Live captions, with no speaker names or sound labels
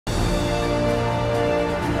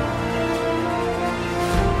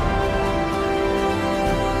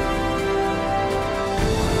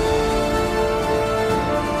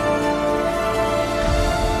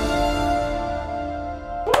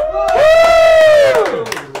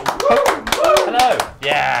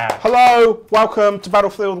Hello, welcome to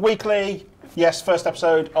Battlefield Weekly. Yes, first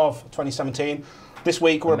episode of 2017. This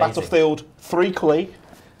week we're at Battlefield 3-cly.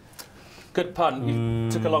 Good pun.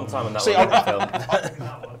 You took a long time on that one.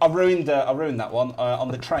 I ruined that one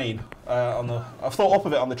on the train. I thought up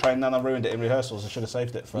of it on the train, and then I ruined it in rehearsals. I should have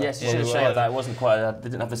saved it for. Yes, you should have saved that. It wasn't quite. It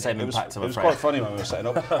didn't have the same impact. It was quite funny when we were setting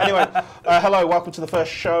up. Anyway, hello, welcome to the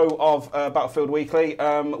first show of Battlefield Weekly.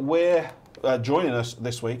 Joining us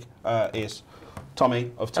this week is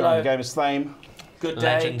Tommy of 200 Gamers fame. Good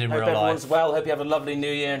day. Legend in Hope real everyone's life. well. Hope you have a lovely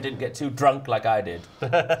New Year and didn't get too drunk like I did.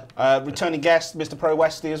 Returning guest, Mr. Pro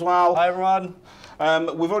Westie as well. Hi everyone.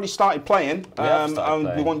 We've already started playing. We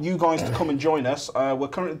We want you guys to come and join us. We're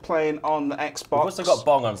currently playing on the Xbox. We've also got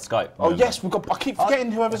Bong on Skype. Oh yes, we've got. I keep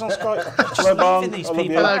forgetting whoever's on Skype. Hello, Bong. These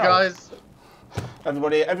people. Hello, guys.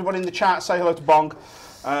 Everybody in the chat, say hello to Bong.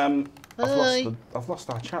 I've lost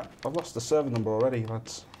our chat. I've lost the server number already,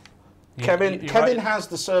 lads. Kevin has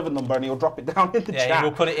the server number and he'll drop it down in the chat. Yeah,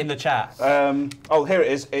 he'll put it in the chat. Oh, here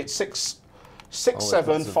it is. It's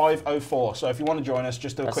 67504. So if you want to join us,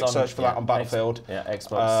 just do a quick search for that on Battlefield.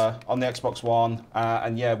 Xbox. On the Xbox One.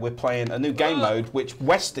 And yeah, we're playing a new game mode, which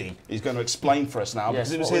Westie is going to explain for us now,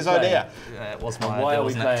 because it was his idea. Yeah, it was my idea. Why are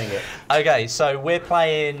we playing it? Okay, so we're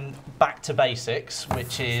playing Back to Basics,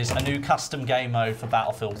 which is a new custom game mode for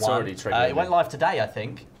Battlefield 1. It's already triggered. It went live today, I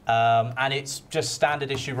think. And it's just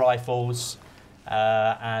standard issue rifles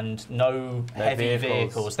and no heavy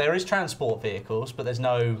vehicles. There is transport vehicles, but there's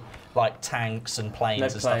no like tanks and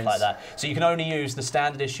planes and stuff like that. So you can only use the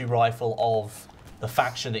standard issue rifle of the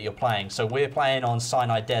faction that you're playing. So we're playing on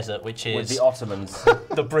Sinai Desert, which is with the Ottomans.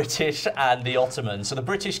 The British and the Ottomans. So the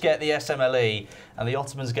British get the SMLE and the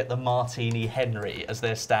Ottomans get the Martini Henry as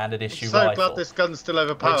their standard issue rifle. So glad this gun's still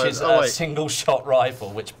overpowered. Which is a single shot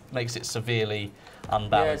rifle, which makes it severely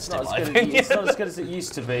unbalanced, in my opinion. It's not as good as it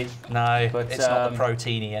used to be. No, but, it's not the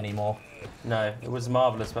Pro-Teeny anymore. No, it was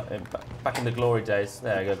marvellous back in the glory days.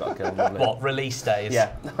 There you go, got killed. What, release days?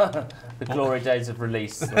 Yeah, the glory days of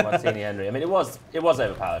release, the Martini Henry. I mean, it was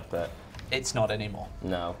overpowered, but it's not anymore.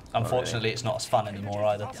 No, unfortunately, it's not as fun anymore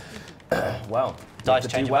either. Well, Dice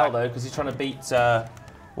do well though, because he's trying to beat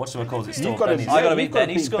whatchamacallit it. You've got to beat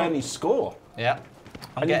Benny's score. Yeah,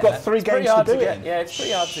 and you've got 3 games to do it. Yeah, it's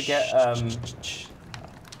pretty hard to get.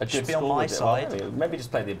 A good be on my side. Maybe just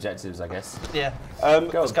play the objectives, I guess. Yeah.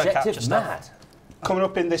 Let's go objectives mad. Coming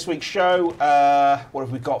up in this week's show, what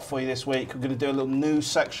have we got for you this week? We're going to do a little news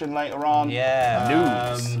section later on.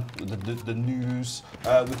 Yeah, news. The news.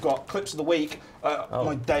 We've got clips of the week.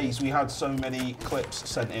 My days, we had so many clips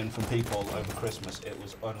sent in from people over Christmas. It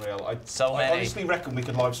was unreal. I honestly reckon we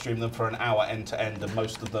could live stream them for an hour end to end, and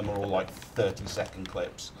most of them are all like 30-second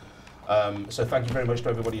clips. So thank you very much to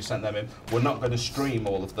everybody who sent them in. We're not going to stream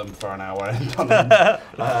all of them for an hour end on end.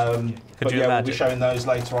 But yeah, we'll be showing those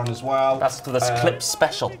later on as well. That's for this clip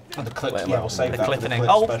special. The clips, yeah, we'll save that. Clipping.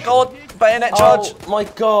 Oh God, bayonet charge! Oh my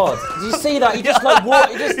God! Did you see that? He just like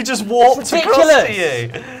walked. He just walked across to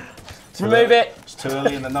you. Remove it. It's too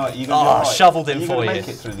early in the night. You're gonna be right. Shoveled in for you. Make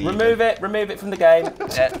it through the remove it from the game.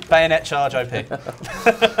 Yeah, bayonet charge, OP.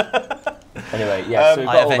 Anyway, yeah, so we've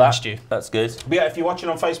got all that. You. That's good. But yeah, if you're watching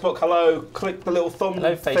on Facebook, hello, click the little thumb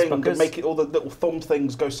thing and make it all the little thumb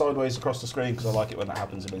things go sideways across the screen, because I like it when that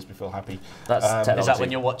happens. It makes me feel happy. That's is that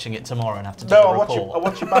when you're watching it tomorrow and have to do the report? I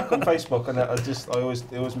watch it back on Facebook, and it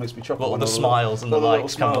always makes me chuckle. All the smiles and the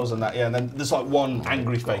likes come smiles and that, yeah, and then there's like one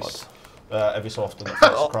angry face every so often that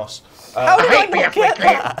floats across. How did I not get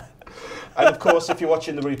that? And of course, if you're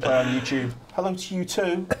watching the replay on YouTube, hello to you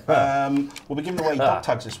too. We'll be giving away dog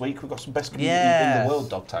tags this week. We've got some best community in the world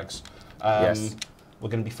dog tags. Yes. We're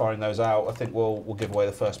going to be firing those out. I think we'll give away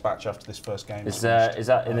the first batch after this first game. Is that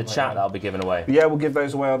in the chat that I'll be giving away? Yeah, we'll give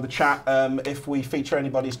those away on the chat. If we feature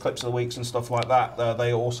anybody's clips of the weeks and stuff like that,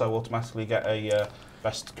 they also automatically get a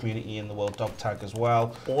best community in the world dog tag as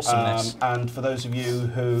well. Awesomeness. And for those of you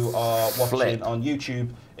who are watching on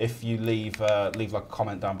YouTube, if you leave like a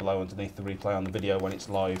comment down below underneath the replay on the video when it's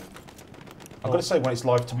live. I'm going to say when it's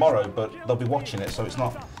live tomorrow, but they'll be watching it, so it's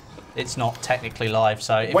not. It's not technically live.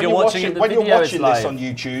 So if when you're watching it, when you're watching this on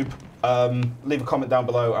YouTube, leave a comment down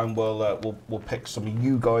below, and we'll pick some of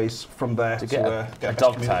you guys from there to get a best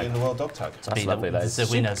dog community tag in the world dog tag. That's lovely. That is the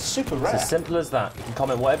winners. Super rare. It's as simple as that. You can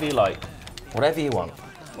comment whatever you like, whatever you want.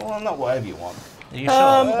 Well, not whatever you want. Are you sure?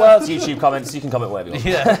 Well, it's YouTube comments. You can comment whatever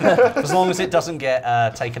you want. Yeah. As long as it doesn't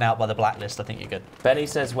get taken out by the blacklist, I think you're good. Benny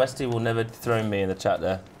says Westie will never dethrone me in the chat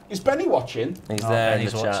there. Is Benny watching? He's there in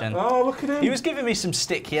the chat. Oh, look at him. He was giving me some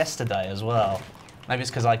stick yesterday as well. Maybe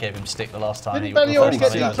it's because I gave him stick the last time. Didn't Benny already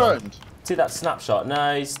get dethroned? See that snapshot?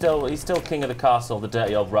 No, he's still king of the castle, the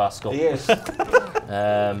dirty old rascal. He is.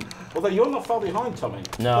 Although you're not far behind, Tommy.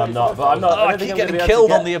 No, I'm not. But I'm not. Oh, I keep getting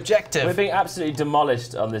killed on the objective. We're being absolutely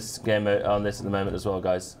demolished on this game, on this at the moment as well,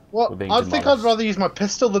 guys. What? I think I'd rather use my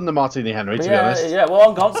pistol than the Martini Henry, to be honest. Yeah, well,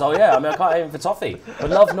 on console, yeah. I mean, I can't aim for toffee. But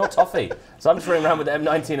love not toffee. So I'm just running around with the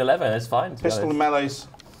M1911. It's fine. Pistol and melees.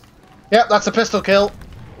 Yep, that's a pistol kill.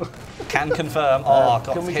 Can confirm. Oh, I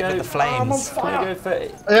got hit with the flames. I'm on fire. Can we go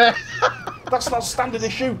for Yeah. That's not a standard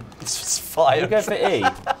issue. It's fire. Can we go for E?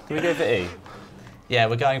 Can we go for E? Yeah,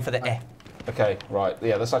 we're going for the E. Okay, right.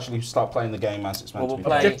 Yeah, let's actually start playing the game as it's meant to be.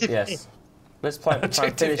 We'll play. Yes. Let's try and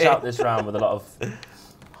finish out this round with a lot of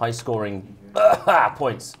high-scoring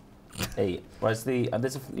points. E. Whereas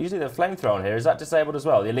there's usually the flamethrower on here. Is that disabled as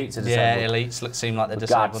well? The elites are disabled. Yeah, elites seem like they're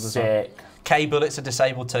disabled God's as well. sake. K bullets are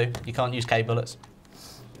disabled too. You can't use K bullets.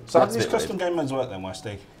 So how do these custom game modes work then,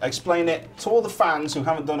 Westie? Explain it to all the fans who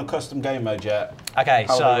haven't done a custom game mode yet. Okay,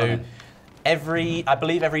 so I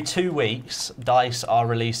believe every 2 weeks, DICE are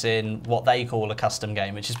releasing what they call a custom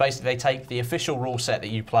game, which is basically they take the official rule set that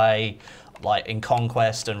you play, like in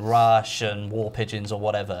Conquest and Rush and War Pigeons or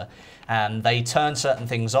whatever, and they turn certain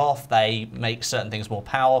things off, they make certain things more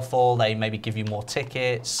powerful, they maybe give you more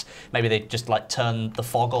tickets, maybe they just like turn the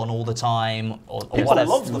fog on all the time, or whatever. I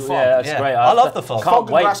love the fog. Yeah, that's great. I love the fog. Fog and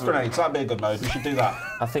blast grenades, that'd be a good mode, we should do that.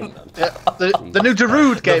 I think The new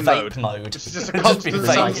Darude game the vape mode. It's just a constant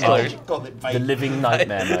vape mode. the living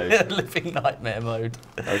nightmare mode. Living nightmare mode.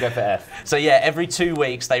 I'll go for F. So yeah, every 2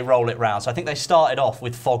 weeks they roll it round. So I think they started off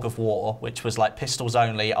with Fog of War, which was like pistols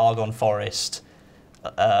only, Argonne Forest,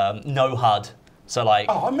 no HUD. So like,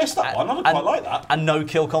 oh, I missed that one. I don't quite like that. And no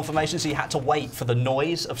kill confirmation, so you had to wait for the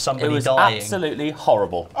noise of somebody It was dying. absolutely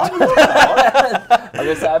horrible. I like that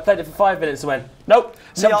one. I played it for 5 minutes and went, nope,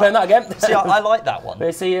 never playing that again. See, I like that one.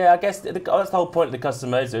 But see, I guess that's the whole point of the custom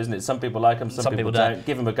modes, isn't it? Some people like them, some people don't.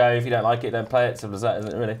 Give them a go. If you don't like it, don't play it. Simple as that,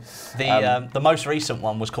 isn't it, really? The most recent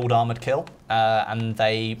one was called Armoured Kill, and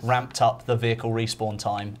they ramped up the vehicle respawn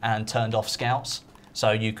time and turned off scouts.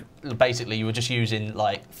 So you were just using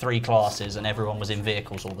like 3 classes and everyone was in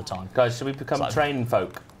vehicles all the time. Guys, should we become train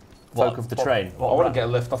folk? Folk of the train. I want to get a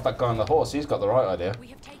lift off that guy on the horse. He's got the right idea.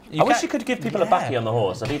 I wish you could give people a backy on the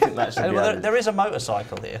horse. I do think that should be. Well, there is a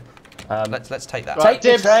motorcycle here. Let's take that. Take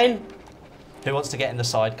the train. Who wants to get in the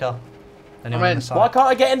sidecar? Why can't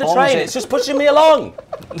I get in the train? It's just pushing me along.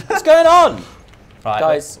 What's going on? Right,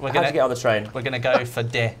 guys, we're going to get on the train. We're going to go for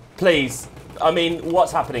D. Please. I mean,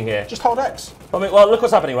 what's happening here? Just hold X. I mean, well, look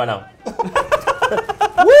what's happening right now.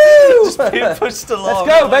 Woo! Just being pushed along.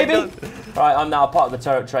 Let's go, baby. Right, I'm now part of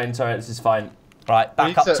the train turret. This is fine. Right,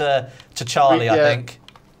 back up to Charlie, I think.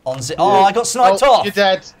 Oh, I got sniped off. You're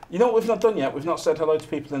dead. You know what we've not done yet? We've not said hello to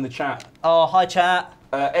people in the chat. Oh, hi, chat.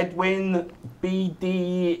 Edwin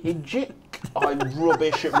BD Ijik. I'm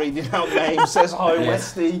rubbish at reading out names. Says hi,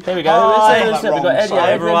 Westie. Here we go. Hi, We've got Eddie,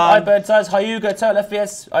 everyone. Hi, Birdsize. Hi, Hugo, Total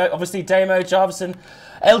FPS. Obviously, Damo, Jarvison,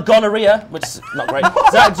 El Gonorrhea, which is not great.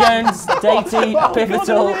 Zach Jones, Datey,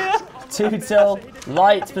 Pivotal, Tutil,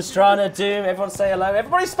 Light, Pastrana, Doom. Everyone say hello.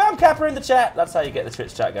 Everybody spam Kappa in the chat. That's how you get the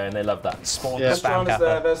Twitch chat going. They love that. Spawn spam Kappa.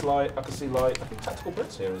 There. There's Light. I can see Light. I think Tactical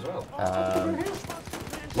Brit's here as well.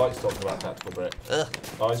 Light's talking about Tactical Brit.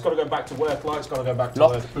 Oh, he's got to go back to work. Light's got to go back to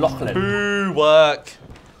work. Lachlan. Boo, work.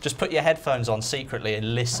 Just put your headphones on secretly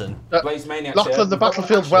and listen. Blaze Maniacs. Lachlan, the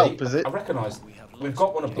Battlefield Whelp, is it? I recognise. We've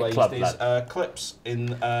got one of Blaze's clips in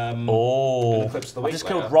the clips of the week. I just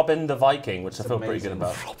killed Robin the Viking, which I feel pretty good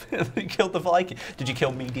about. Robin, you killed the Viking. Did you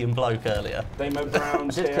kill Medium Bloke earlier? Damo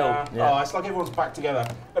Brown's here. Oh, it's like everyone's back together.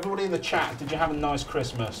 Everybody in the chat, did you have a nice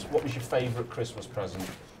Christmas? What was your favourite Christmas present?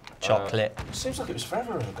 Chocolate. Seems like it was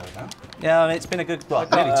forever ago now. Yeah, I mean, it's been a good,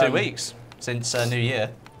 nearly 2 weeks since New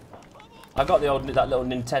Year. I got that little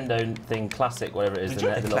Nintendo thing, Classic, whatever it is, the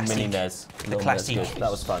little mini NES. The Classic.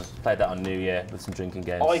 That was fun. Played that on New Year with some drinking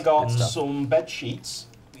games. I got some bed sheets.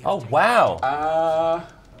 Oh wow!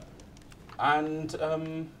 And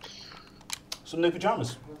some new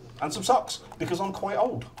pajamas and some socks because I'm quite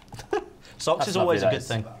old. Socks is always a good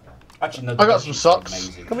thing. Actually, no. I got some socks.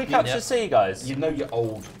 Can we capture C, guys? You know you're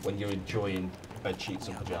old when you're enjoying bed sheets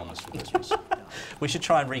and pajamas for Christmas. We should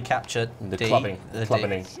try and recapture the clubbing.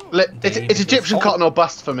 It's Egyptian cotton or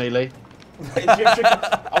bust for me, Lee.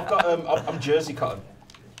 I've got I'm Jersey cotton.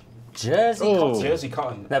 Jersey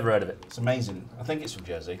cotton. Never heard of it. It's amazing. I think it's from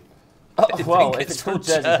Jersey. Oh, well, if it's called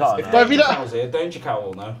Jersey cotton. If Danger Cowell's here, Danger Cowell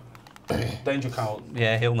will know. Danger Cowell.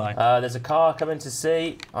 Yeah, he'll know. There's a car coming to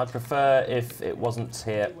see. I'd prefer if it wasn't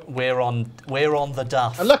here. We're on the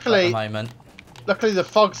duff and luckily, at the moment. Luckily the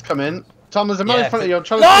fog's come in. Tom, there's a man in front of you. I'm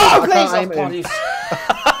trying to please!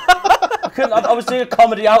 I couldn't. I was doing a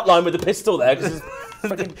comedy outline with the pistol there. Because you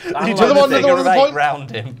do the one with the voice round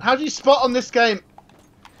him. How do you spot on this game?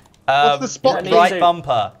 What's the spot? Right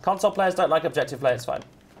bumper. Console players don't like objective play. It's fine.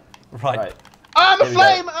 Right. I'm a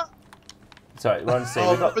flame. Sorry, we're on C.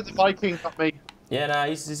 The Viking got me. Yeah, no,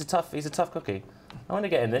 he's a tough cookie. I want to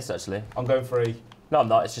get in this actually. I'm going for E. No, I'm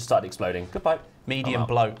not. It's just started exploding. Goodbye. Medium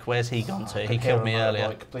bloke. Where's he gone to? He killed me earlier.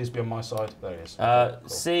 Like, please be on my side. There he is. Cool.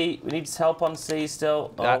 C. We need help on C still.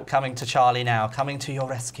 Coming to Charlie now. Coming to your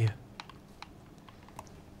rescue.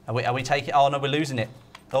 Are we taking? Oh no, we're losing it.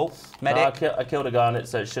 Oh, medic. No, I killed a guy on it,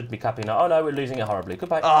 so it should be capping now. Oh no, we're losing it horribly.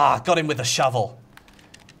 Goodbye. Ah, got him with a shovel.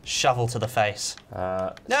 Shovel to the face.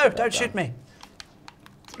 No, don't shoot me.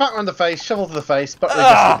 Smack around the face, shovel to the face, but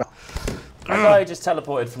I just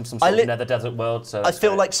teleported from some sort of nether desert world, so... I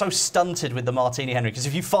feel like so stunted with the Martini Henry, because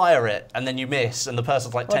if you fire it and then you miss, and the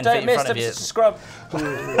person's like 10 feet in front of you... Scrub.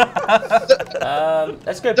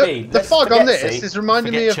 Let's go B. The fog on this is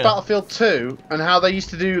reminding me of Battlefield 2 and how they used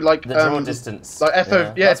to do like... The draw distance. Like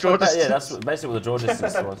FO... Yeah, draw distance. Yeah, that's basically what the draw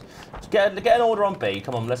distance was. Get an order on B.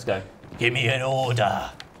 Come on, let's go. Give me an order.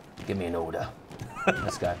 Give me an order.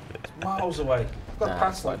 Let's go. It's miles away. I've got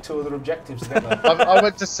past like 2 other objectives to get there. I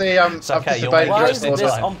went to see. Why is this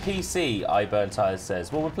on PC? iBurnTires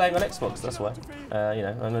says. Well, we're playing on Xbox. That's why. You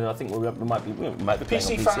know, and I think we might be playing on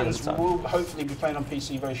PC fans will hopefully be playing on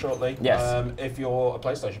PC very shortly. Yes. If you're a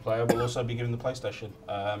PlayStation player, we'll also be giving the PlayStation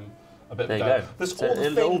a bit there of you go. go. There's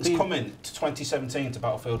all the things coming to 2017 to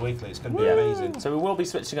Battlefield Weekly. It's going to be amazing. So we will be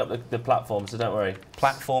switching up the platform. So don't worry.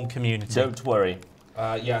 Platform community. Don't worry.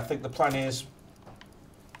 Yeah, I think the plan is.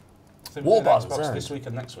 Warbars this week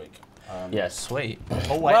and next week. Yes, sweet.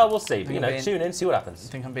 Oh, well, we'll see. But, you know, tune in, see what happens.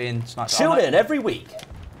 I think I'm being sniped. Tune in every week.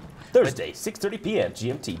 Thursday, 6:30 p.m.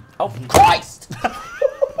 GMT. Oh, Christ!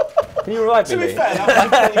 Can you revive me? To be fair,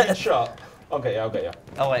 that was a shot. I'll get you.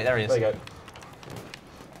 Oh wait, there he is. There you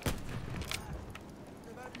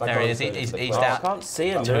go. There he is. He's down. I can't see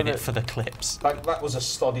him. Doing it for the clips. That was a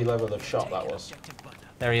steady level of shot. That was.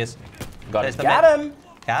 There he is. Got him.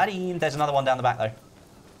 Got him. There's another one down the back though.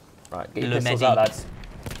 Right, get your pistols out, lads.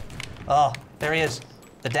 Oh, there he is.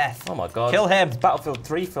 The death. Oh my god. Kill him. It's Battlefield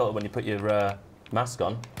 3 filter when you put your mask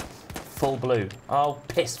on. Full blue. Oh,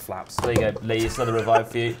 piss flaps. There you go, Lee. It's another revive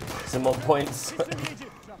for you. Some more points.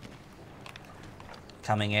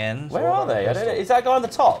 Coming in. Where are they? I don't know. Is that guy on the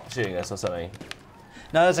top shooting us or something?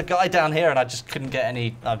 No, there's a guy down here and I just couldn't get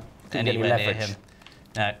anywhere near him.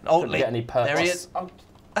 No. Oh, Lee. Get any perks. There he is.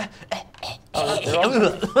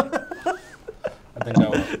 I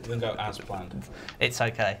didn't go as planned. It's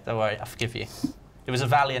okay. Don't worry. I forgive you. It was a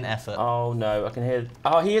valiant effort. Oh no, I can hear.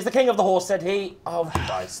 Oh, he is the king of the horse, said he. Oh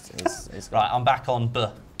Christ. Right, I'm back on B.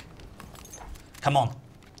 Come on.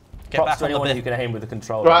 Get Props back to on anyone the B. who can aim with the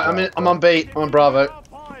controller. Right, I'm on B. I'm on Bravo.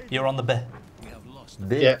 You're on the B.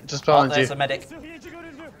 Yeah, just behind you. There's a medic.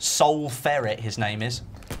 Soul Ferret, his name is.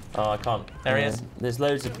 Oh, I can't. There he is. There's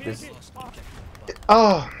loads of.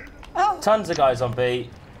 Tons of guys on B.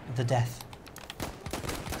 The death.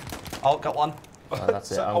 Oh, got one. Oh,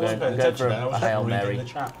 that's it. I'm going for a Hail Mary.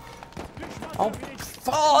 Oh,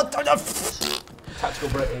 Tactical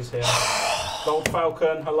Brit is here. Gold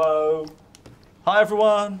Falcon, hello. Hi,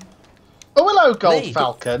 everyone. Oh, hello, Gold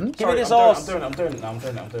Falcon. Give me this horse. I'm doing it.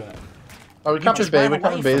 Oh, we're capping B. We're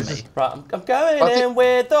capping B. Right, I'm going in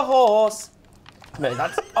with the horse. No,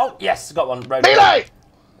 that's. Oh, yes, got one. Melee!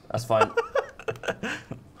 That's fine.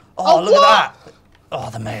 Oh, look at that. Oh,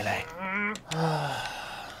 the melee.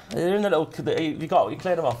 They're in the little. You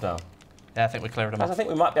cleared them off now. Yeah, I think we cleared them off. I think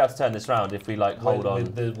we might be able to turn this round if we hold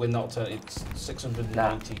on. We're not turning. It's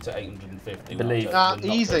 690 to 850. Believe.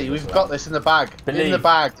 Easy. We've got this in the bag. Believe. In the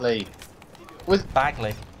bag, Lee. With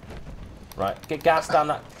Bagley. Right, get gas down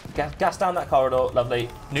that. Gas down that corridor. Lovely.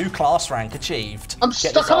 New class rank achieved. I'm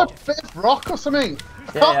stuck on a bit of rock or something.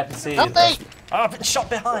 Yeah, I can see you. Help me! Oh, I've been shot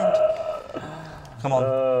behind. Come on.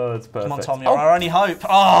 Oh, it's perfect. Come on, Tom. You're our only hope.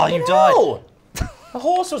 Oh, you died. The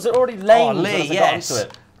horse was already lame. Oh, Lee, yes.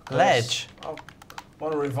 It. Ledge. Oh,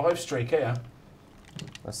 what a revive streak here.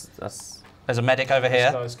 There's a medic over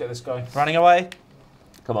here. Let's get this guy. Running away.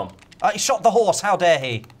 Come on. He shot the horse. How dare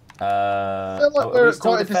he? I feel like we're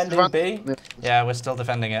still defending B? Yeah, we're still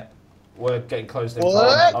defending it. We're getting closed in.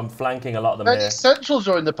 I'm flanking a lot of them here. BennyCentral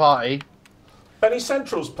joined the party.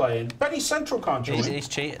 BennyCentral's playing. BennyCentral can't join. He's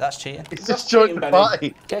cheating. That's cheating. He's just joined the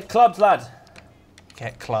party. Get clubbed, lad.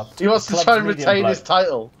 Get clubbed. He wants to try and retain his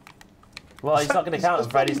title. Well, he's not going to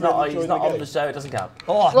count, Fred. He's not on the show. It doesn't count.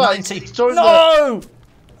 Oh, right, 90. He's joined no!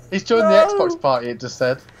 He's joined the Xbox party, it just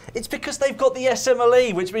said. It's because they've got the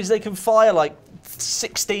SMLE, which means they can fire like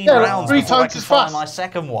 16 rounds before I can fire my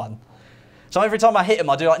second one. So every time I hit him,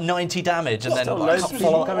 I do like 90 damage, and then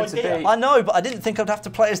I know, but I didn't think I'd have to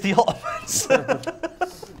play as the Ottomans.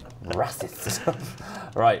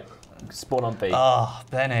 Racist. Right. spawn on B. Oh,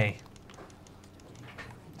 Benny.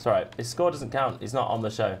 It's alright. His score doesn't count. He's not on the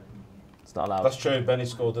show. It's not allowed. That's true.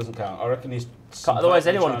 Benny's score doesn't count. I reckon he's. Otherwise,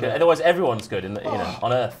 everyone's good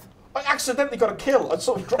on Earth. I accidentally got a kill. I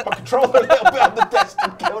sort of dropped my controller a little bit on the desk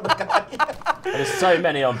and killed a guy. There's so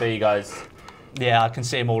many on B, guys. Yeah, I can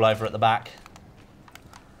see them all over at the back.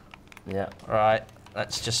 Yeah. Right.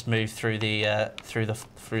 Let's just move through the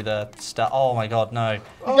stuff. Oh my God, no!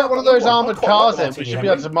 You get one of those armoured cars in, we should be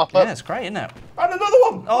able to mop up. Yeah, it's great, isn't it? And another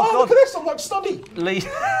one! Oh, look at this! I'm like study.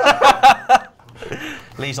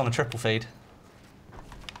 Lee's on a triple feed.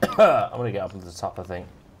 I'm gonna get up into the top, I think,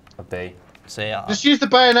 of B. See, just use the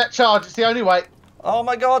bayonet charge. It's the only way. Oh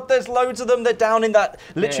my God! There's loads of them. They're down in that,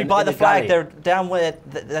 literally by the flag. They're down where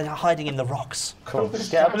they're hiding in the rocks. Cool.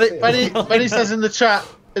 Benny says in the chat.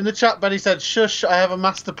 In the chat, Benny said, "Shush! I have a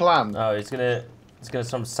master plan." Oh, he's gonna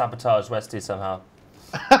sabotage Westie somehow.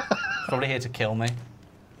 Probably here to kill me.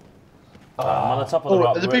 I'm on the top of the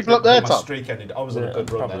rock. Are the people up there, Tom? Streak ended. I was on a good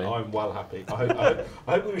run then. I'm well happy. I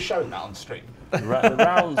hope we were showing that on stream. The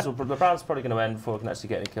round's probably going to end before we can actually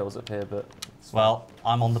get any kills up here, but... Well,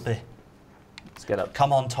 I'm on the B. Let's get up.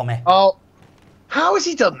 Come on, Tommy. Oh, how has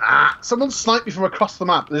he done that? Someone sniped me from across the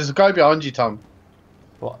map. There's a guy behind you, Tom.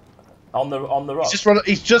 What? On the rock?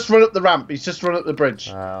 He's just run up the ramp. He's just run up the bridge.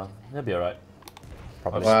 He'll be alright.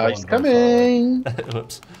 Probably. Well, he's coming.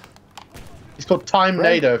 Whoops. He's called Time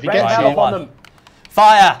Nado. If he gets you on them.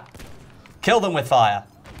 Fire! Kill them with fire.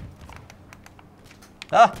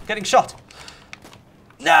 Ah, getting shot.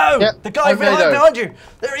 No! Yep, the guy behind you.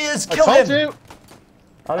 There he is. Kill him. I told you.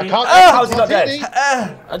 I mean, I how's he not dead?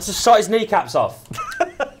 I just shot his kneecaps off.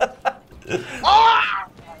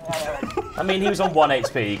 I mean, he was on 1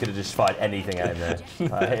 HP. He could have just fired anything at him there.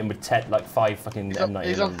 I hit him with 5 fucking M90.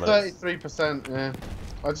 He's on 33%. Yeah,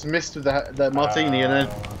 I just missed with the martini, and then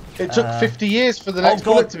it took 50 years for the next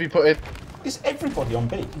bullet to be put in. Is everybody on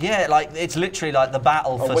B? Yeah, like it's literally like the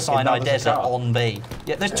battle for Sinai Desert on B.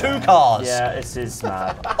 Yeah, there's 2 cars. Yeah, this is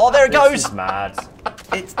mad. Oh, there it goes. This is mad.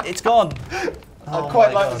 It's gone. I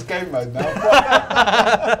quite like this game mode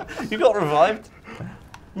now. You got revived.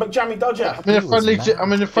 McJammy Dodger.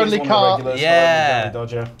 I'm in a friendly car. Yeah.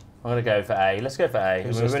 Dodger. I'm gonna go for A. Let's go for A.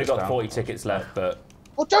 We've only got 40 tickets left, but.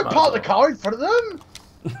 Well, don't park the car in front of them.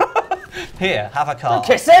 Here, have a car. Don't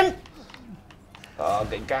kiss him. Oh, I'm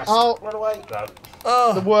getting gassed. Oh. Run away.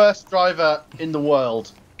 Oh. The worst driver in the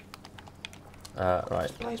world. Right.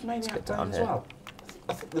 Blaze Maniac down as here. well.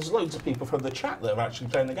 I think there's loads of people from the chat that are actually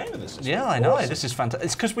playing the game in this. Yeah, I know. Awesome. This is fantastic.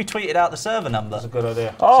 It's because we tweeted out the server number. That's a good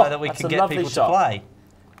idea. So that we can get people to play.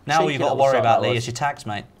 Now all you've got to worry about, Lee, is your tags,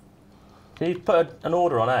 mate. Can you put an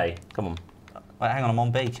order on A? Come on. Wait, hang on, I'm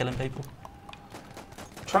on B, killing people.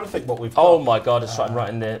 I'm trying to think what we've got. Oh my God, it's right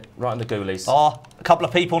in the ghoulies. Oh, a couple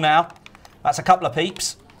of people now. That's a couple of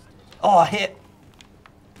peeps. Oh, I hit.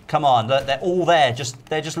 Come on, look, they're all there.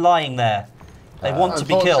 They're just lying there. They want to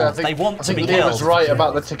be killed. They want to be killed. I was right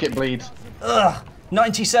about the ticket bleed. Ugh.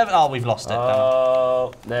 97. Oh, we've lost it.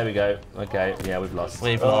 Oh, there we go. Okay, yeah, we've lost.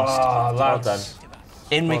 We've lost. Well done.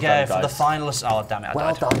 In we go for the finalist. Oh, damn it,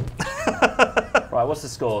 I died. Done. Right, what's the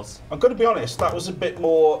scores? I'm going to be honest, that was a bit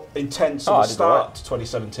more intense at the start to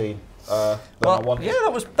 2017 than I wanted. Yeah,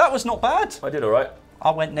 that was not bad. I did all right.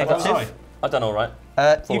 I went negative. I done all right.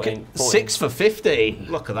 14. 6 for 50.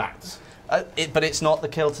 Look at that. But it's not the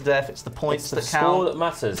kill to death, it's the points that count. Score that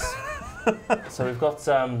matters. So we've got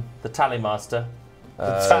the Tally Master.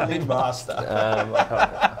 The Tally Master.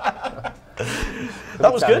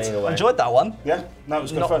 That was good. Enjoyed that one. Yeah, that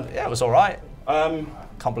was good fun. Yeah, it was all right.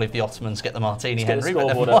 Can't believe the Ottomans get the martini, Henry. Get the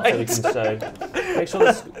scoreboard up so we can show.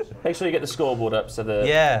 Make sure you get the scoreboard up so the.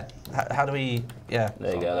 Yeah. How do we? Yeah.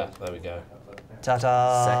 There you go. There we go.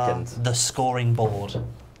 Ta-da! Second. The scoring board.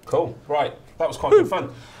 Cool. Right. That was quite good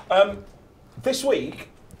fun. This week,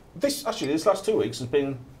 these last 2 weeks has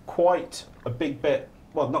been quite a big bit.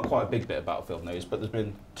 Well, not quite a big bit of Battlefield news, but there's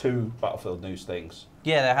been 2 Battlefield news things.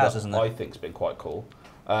 Yeah, there has, hasn't there? I think's been quite cool.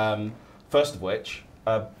 First of which,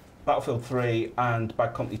 Battlefield 3 and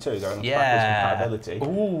Bad Company 2 going on backwards compatibility.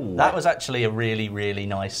 Ooh, that was actually a really, really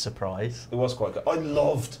nice surprise. It was quite good. I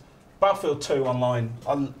loved Battlefield 2 online.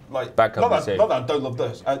 I like Bad Company 2. Not that I don't love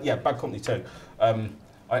those. Yeah, Bad Company 2. I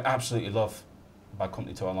absolutely love Bad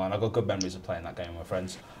Company 2 online. I've got good memories of playing that game with my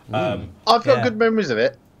friends. I've got good memories of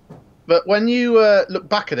it. But when you look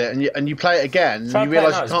back at it and you play it again, you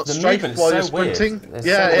realise you can't strafe while you're sprinting.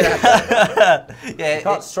 Yeah. You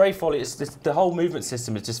can't strafe while it's the whole movement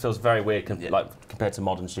system. It just feels very weird, compared to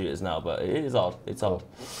modern shooters now. But it is odd. It's odd.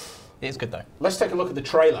 It is good though. Let's take a look at the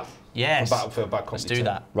trailer. Yes. For Battlefield Bad Company 2. Let's do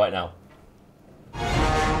that right now.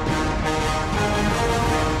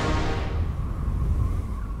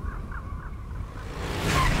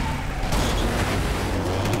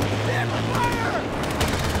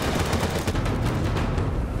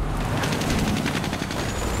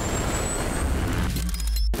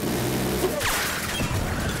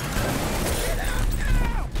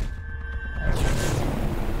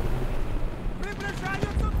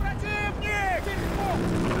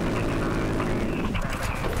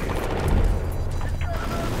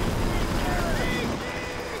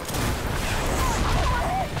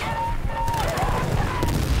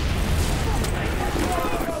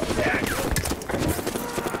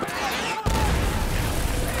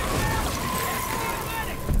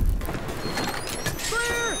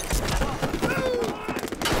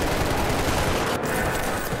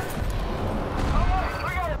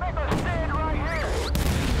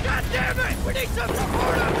 some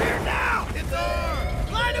support up here now! It's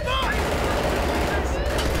on! Line them up!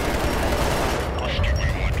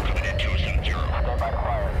 Coming in 270. Stand by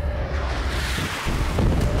fire.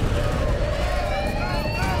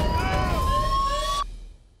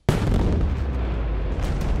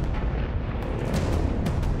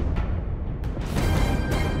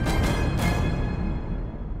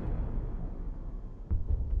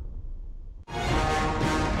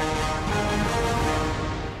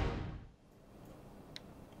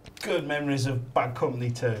 Good memories of Bad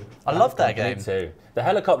Company 2. I love that game too. The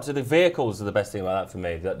helicopter, the vehicles are the best thing about that for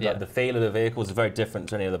me. The feel of the vehicles is very different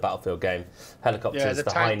to any other Battlefield game. Helicopters, the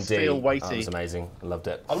tanks feel weighty. That was amazing. I loved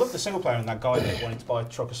it. I love the single player and that guy that wanted to buy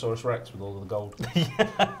Truckosaurus Rex with all of the gold. Is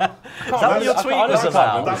that what your tweet was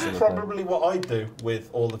about? That's probably what I'd do with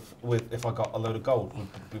if I got a load of gold,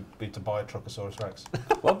 would be to buy a Truckosaurus Rex.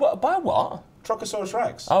 Buy what? Truckosaurus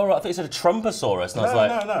Rex. Oh right, I thought you said a Trumposaurus. And I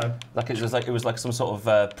was no. Like it was like some sort of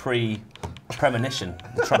premonition.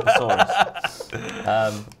 The Trumposaurus.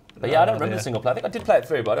 But yeah, I don't remember the single player. I think I did play it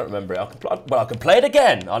through, but I don't remember it. I can play it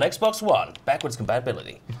again on Xbox One. Backwards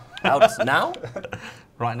compatibility. Out now?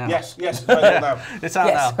 Right now. Yes, right now. It's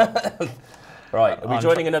out now. Right, are we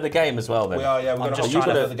joining another game as well then? We are, yeah. We're going to hop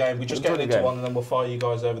another game. We just get into game. one and then we'll fire you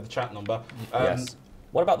guys over the chat number. Yes.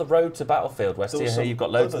 What about the road to Battlefield, Westie? I hear you've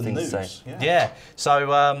got loads of things to say. Yeah.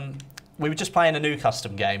 So we were just playing a new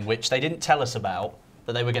custom game, which they didn't tell us about,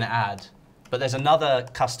 that they were going to add. But there's another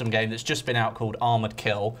custom game that's just been out called Armored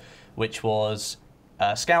Kill, which was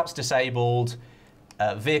scouts disabled,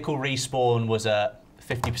 vehicle respawn was a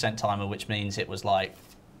 50% timer, which means it was like,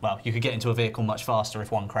 well, you could get into a vehicle much faster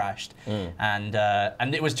if one crashed. And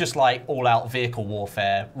it was just like all-out vehicle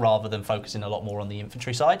warfare rather than focusing a lot more on the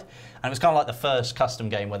infantry side. And it was kind of like the first custom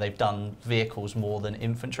game where they've done vehicles more than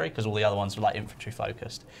infantry, because all the other ones were like infantry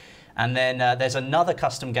focused. And then there's another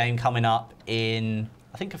custom game coming up in,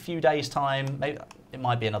 I think, a few days' time. Maybe it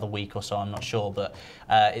might be another week or so, I'm not sure. But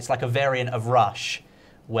it's like a variant of Rush,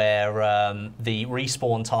 where the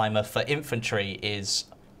respawn timer for infantry is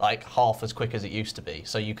like half as quick as it used to be.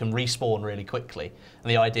 So you can respawn really quickly. And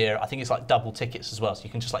the idea, I think it's like double tickets as well. So you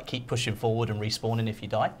can just like keep pushing forward and respawning if you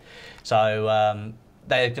die. So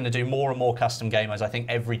they're going to do more and more custom game modes, I think,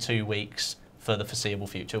 every 2 weeks for the foreseeable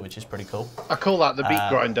future, which is pretty cool. I call that the beat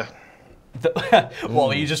grinder.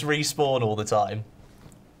 Well, you just respawn all the time.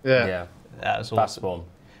 Yeah. That was awesome. Fast spawn.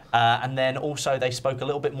 And then also they spoke a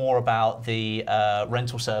little bit more about the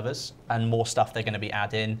rental servers and more stuff they're going to be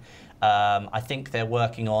adding. I think they're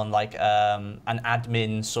working on like an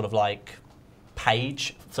admin sort of like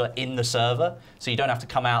page for in the server, so you don't have to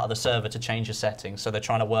come out of the server to change your settings. So they're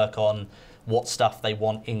trying to work on what stuff they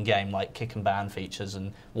want in game, like kick and ban features,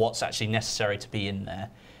 and what's actually necessary to be in there.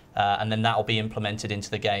 And then that will be implemented into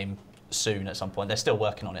the game soon at some point. They're still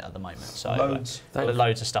working on it at the moment. So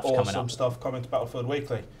loads of stuff coming up. Awesome stuff coming to Battlefield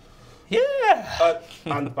Weekly. Yeah.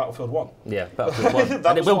 And Battlefield 1. Yeah, Battlefield 1.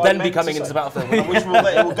 And it will then be coming into Battlefield 1. Which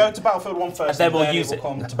it will go to Battlefield 1 first, and then we'll use it.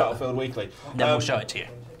 Come to Battlefield Weekly. Then we'll show it to you.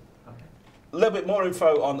 A little bit more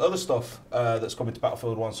info on other stuff that's coming to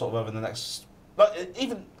Battlefield 1 sort of over the next,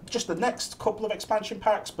 even just the next couple of expansion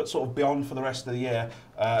packs, but sort of beyond for the rest of the year,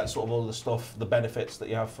 sort of all the stuff, the benefits that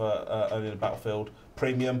you have for owning a Battlefield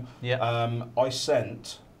Premium. Yeah. I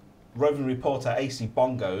sent roving reporter AC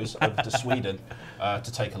Bongos over to Sweden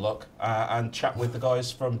to take a look and chat with the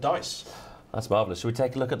guys from DICE. That's marvellous. Should we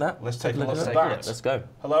take a look at that? Let's take a look at that. Let's go.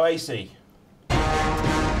 Hello, AC.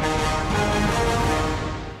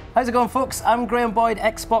 How's it going, folks? I'm Graham Boyd,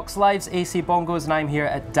 Xbox Live's AC Bongos, and I'm here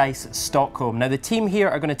at DICE Stockholm. Now, the team here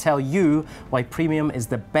are going to tell you why Premium is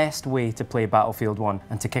the best way to play Battlefield 1.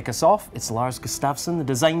 And to kick us off, it's Lars Gustafsson, the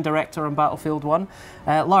design director on Battlefield 1.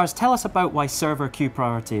 Lars, tell us about why server queue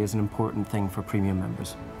priority is an important thing for Premium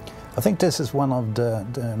members. I think this is one of the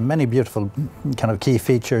many beautiful kind of key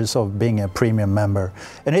features of being a premium member.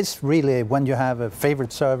 And it's really when you have a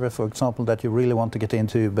favorite server, for example, that you really want to get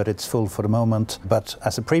into, but it's full for the moment. But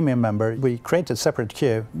as a premium member, we create a separate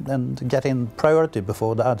queue and get in priority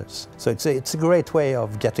before the others. So it's a great way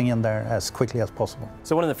of getting in there as quickly as possible.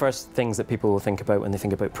 So one of the first things that people will think about when they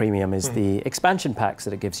think about Premium is the expansion packs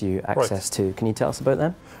that it gives you access to. Can you tell us about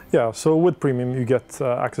them? Yeah, so with Premium you get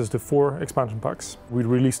access to 4 expansion packs. We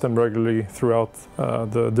release them regularly throughout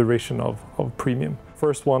the duration of Premium.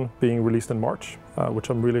 First one being released in March, which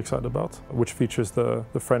I'm really excited about, which features the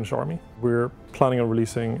French army. We're planning on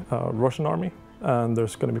releasing Russian army, and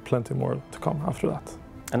there's going to be plenty more to come after that.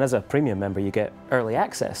 And as a premium member, you get early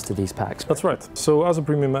access to these packs. That's right. So as a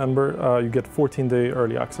premium member, you get 14-day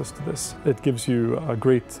early access to this. It gives you a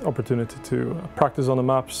great opportunity to practice on the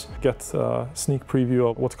maps, get a sneak preview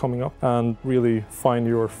of what's coming up, and really find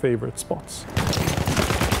your favorite spots.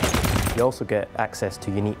 You also get access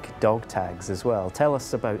to unique dog tags as well. Tell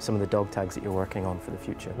us about some of the dog tags that you're working on for the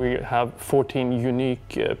future. We have 14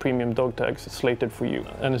 unique premium dog tags slated for you.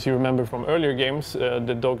 And as you remember from earlier games,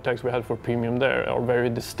 the dog tags we had for premium there are very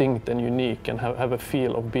distinct and unique and have a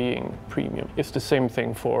feel of being premium. It's the same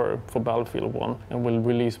thing for Battlefield 1, and we'll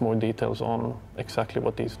release more details on exactly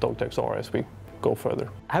what these dog tags are as we go further.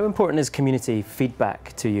 How important is community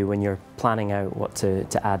feedback to you when you're planning out what to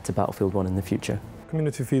add to Battlefield 1 in the future?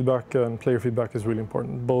 Community feedback and player feedback is really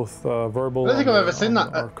important, both verbal. I don't think I've ever seen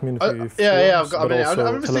that. Our community forums, I've got. but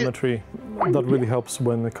also telemetry. That really helps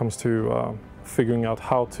when it comes to figuring out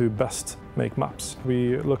how to best make maps.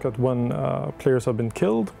 We look at when players have been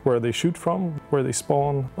killed, where they shoot from, where they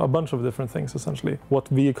spawn, a bunch of different things essentially. What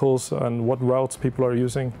vehicles and what routes people are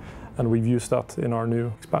using, and we've used that in our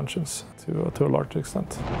new expansions to a large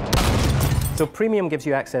extent. So Premium gives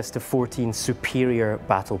you access to 14 superior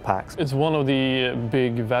battle packs. It's one of the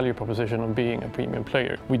big value proposition of being a premium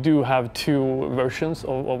player. We do have two versions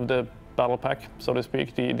of the battle pack, so to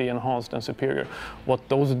speak, the enhanced and superior. What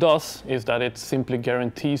those does is that it simply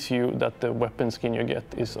guarantees you that the weapon skin you get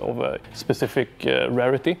is of a specific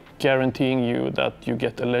rarity, guaranteeing you that you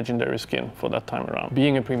get a legendary skin for that time around.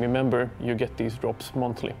 Being a premium member, you get these drops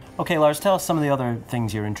monthly. Okay, Lars, tell us some of the other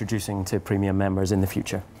things you're introducing to premium members in the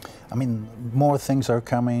future. I mean, more things are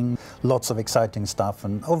coming, lots of exciting stuff,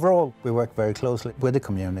 and overall we work very closely with the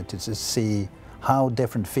community to see how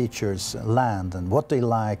different features land and what they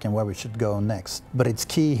like and where we should go next. But it's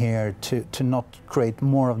key here to not create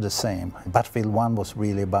more of the same. Battlefield 1 was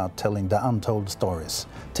really about telling the untold stories,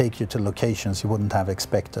 take you to locations you wouldn't have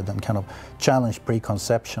expected and kind of challenge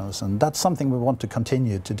preconceptions. And that's something we want to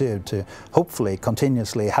continue to do, to hopefully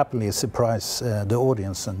continuously, happily surprise the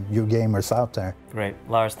audience and you gamers out there. Great.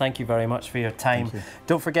 Lars, thank you very much for your time.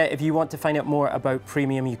 Don't forget, if you want to find out more about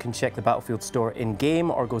Premium, you can check the Battlefield store in-game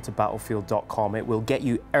or go to battlefield.com. It will get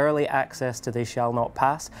you early access to They Shall Not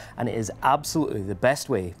Pass, and it is absolutely the best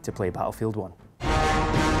way to play Battlefield 1.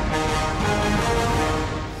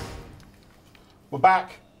 We're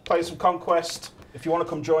back, playing some Conquest. If you want to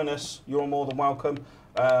come join us, you're more than welcome.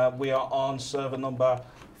 We are on server number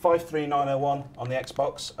 53901 on the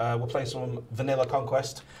Xbox. We're playing some vanilla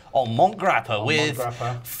Conquest. On Montgrappa with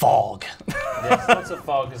fog. Yes, lots of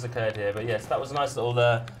fog has occurred here, but yes, that was a nice little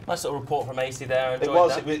report from AC there.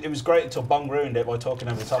 It was great until Bong ruined it by talking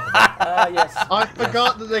over the top of it. Yes. I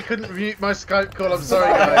forgot that they couldn't mute my Skype call. I'm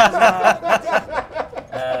sorry, guys.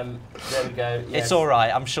 There we go. Yes. It's all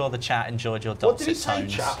right. I'm sure the chat enjoyed your dulcet What did he say,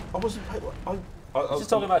 tones. chat? I wasn't. I was just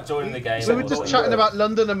talking about joining the game. We were just chatting about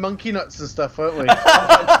London and monkey nuts and stuff, weren't we?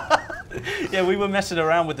 Yeah, we were messing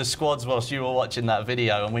around with the squads whilst you were watching that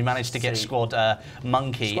video, and we managed to get squad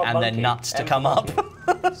monkey and then nuts to come up.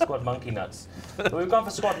 Squad monkey nuts. But we've gone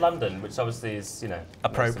for squad London, which obviously is,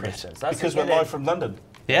 appropriate. Because we're live from London.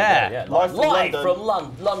 Yeah. Live from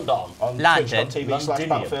London. On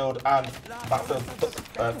twitch.tv/Battlefield and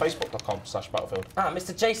Facebook.com/Battlefield. Ah,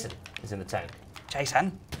 Mr. Jason is in the tank.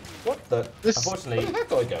 Jason? What the? Unfortunately, where the heck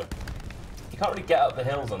do I go? You can't really get up the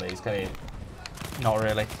hills on these, can you? Not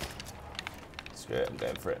really. Screw it, I'm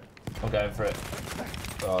going for it.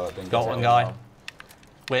 Oh, got one guy.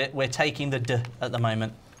 We're taking the D at the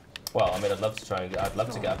moment. Well, I mean, I'd love to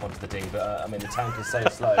get up onto the ding, but I mean, the tank is so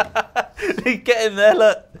slow. Get in there,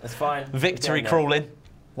 look. That's fine. Victory crawling.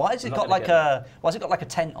 Why has it got like a a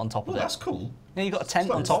tent on top of it? That's cool. Yeah, you got a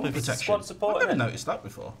tent on top of it. Squad support. I've never noticed that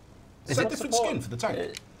before. Is it a different skin for the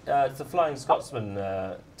tank? It's the Flying Scotsman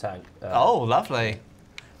tank. Oh, lovely.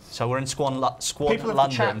 So we're in squad People London. of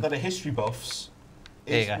the chat that are history buffs.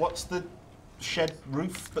 What's the shed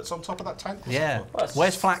roof that's on top of that tank? Yeah.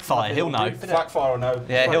 Where's Flakfire? He'll know. Flakfire will know.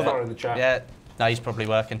 Yeah, he'll know in the chat. Yeah. No, he's probably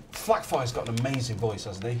working. Flakfire's got an amazing voice,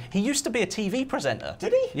 hasn't he? He used to be a TV presenter.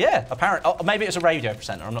 Did he? Yeah, apparently. Oh, maybe it was a radio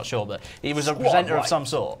presenter, I'm not sure, but he was a presenter of some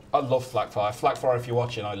sort. I love Flakfire. Flakfire, if you're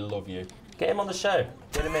watching, I love you. Get him on the show.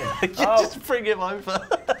 Get him in. Just bring him over.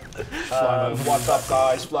 What's up,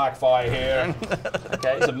 guys? Flakfire here.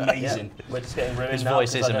 Okay. It's amazing. Yeah. We're just getting ruined His now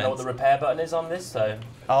voice is I don't know what the repair button is on this, so...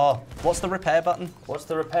 Oh, what's the repair button? What's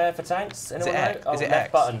the repair for tanks? Anyone know? Oh, is it left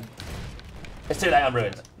X? button. It's too late, I'm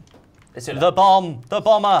ruined. It's too late. The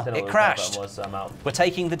bomber, it crashed. Was, so I'm out. We're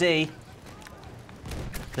taking the D.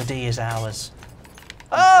 The D is ours.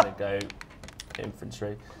 I'm just gonna go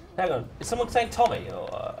infantry. Hang on, is someone saying Tommy?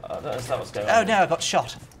 Or, I don't understand what's going on. Oh no, I got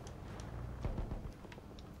shot.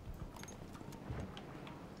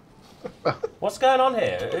 What's going on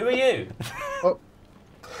here? Who are you?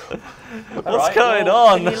 What's going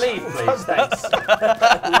on? Can you leave, please? Thanks.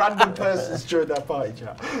 Random persons during that party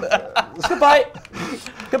chat. Goodbye.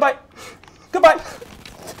 Goodbye. Goodbye.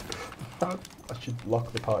 I should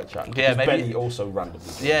lock the party chat. Yeah, maybe. Benny also randomly.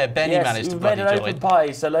 Yeah, Benny managed to made an join. open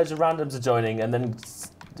party, so loads of randoms are joining, and then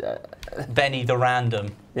Benny the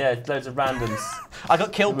random. Yeah, loads of randoms. I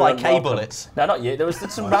got killed by K-bullets. No, not you. There was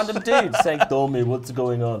some random dudes saying, "Tommy, what's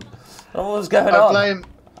going on? Oh, what's going I on?" blame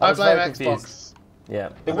Xbox. Confused. Yeah.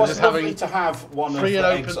 It was lovely to have one of the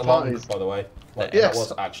eggs along, by the way. Like, yes. That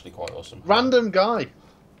was actually quite awesome. Random guy.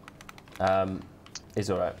 He's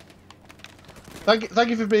all right. Thank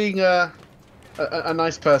you for being a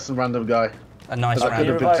nice person, random guy. A nice that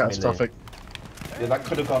random. could have been catastrophic. Yeah, that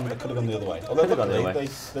could have gone the other way. Although Could have gone the other way.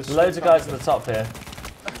 Loads of guys at the top here.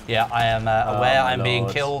 Yeah, I am aware I'm being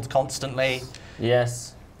killed constantly.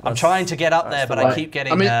 Yes. I'm trying to get up there, but I keep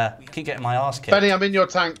getting my ass kicked. Benny, I'm in your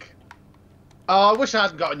tank. Oh, I wish I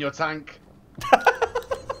hadn't got in your tank. I'm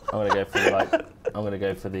gonna go for the light. I'm gonna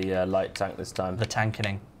go for the light tank this time. The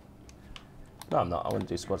tankening. No, I'm not. I wouldn't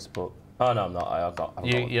do squad support. Oh no, I'm not. I got.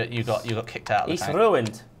 You got kicked out of the He's tank.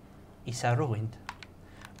 ruined. He's ruined.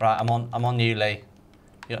 Right, I'm on you, Lee.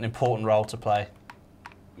 You got an important role to play.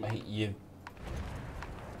 Mate, you.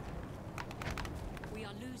 We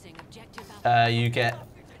are losing objective. You get.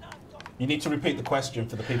 You need to repeat the question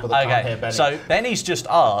for the people that can't hear Benny. So Benny's just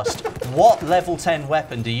asked, what level 10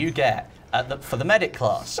 weapon do you get for the medic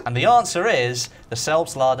class? And the answer is the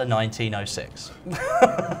Selbstlader 1906.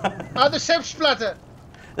 Oh, the Selbstlader.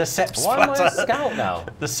 The Selbstlader. Why am I a scout now?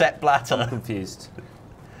 The Sepp-Blatter. I'm confused.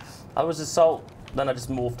 I was assault, then I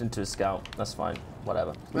just morphed into a scout. That's fine.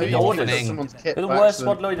 Whatever. Maybe the orders. You're the worst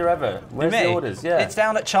squad leader ever. Where's the orders? Yeah. It's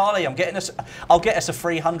down at Charlie. I'll get us a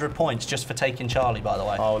 300 points just for taking Charlie, by the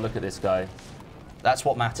way. Oh, look at this guy. That's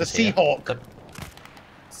what matters. The Seahawk.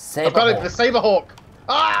 I've got it. The Saberhawk.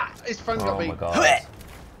 Ah, his friend got me. Oh my god.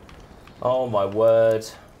 Oh my word.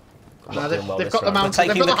 They've got the mountain.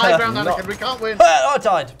 They've got the high ground, Anakin. We can't win. I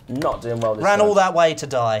died. Not doing well this Ran time. all that way to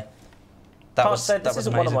die. This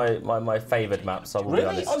isn't one of my favourite maps, I will be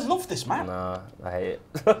honest. I love this map. Nah, I hate it.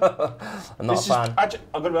 I'm not a fan.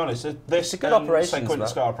 I'm going to be honest, this a good operations St. Quentin map.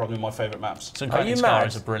 Scar are probably my favourite maps. St. Quentin Scar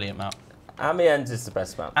is a brilliant map. Amiens is the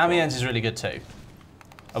best map. Amiens is really good too.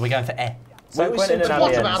 Are we going for air? St. Quentin and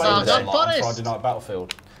Amiens. On Friday Night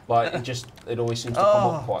Battlefield. Like, it always seems to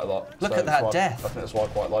come up quite a lot. Look at that death. I think that's why I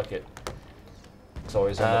quite like it. So I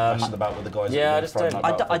always end up messing about with the guys. Yeah,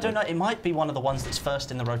 I don't know. It might be one of the ones that's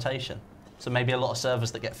first in the rotation. So maybe a lot of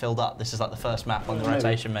servers that get filled up. This is like the first map on the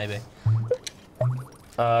rotation, maybe.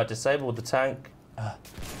 Disabled the tank. A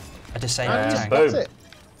disabled tank. Boom.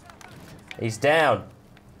 He's down.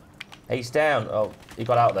 He's down. Oh, he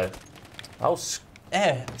got out though. Oh,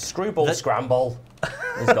 screwball scramble.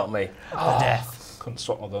 He's got me. The death. Couldn't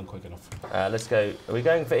swap my gun quick enough. Let's go. Are we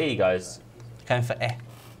going for E, guys? Going for E.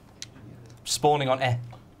 Spawning on E.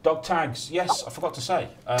 Dog tags, yes, I forgot to say.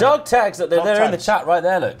 Dog tags, they're in the chat right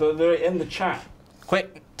there, look. They're in the chat.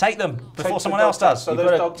 Quick, take them before someone else does. So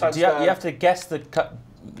there's dog tags. You have to guess the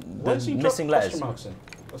missing letters.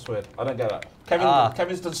 That's weird. I don't get that.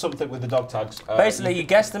 Kevin's done something with the dog tags. Basically, you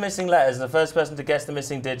guess the missing letters, and the first person to guess the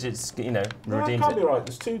missing digits, redeems it. That can't be right.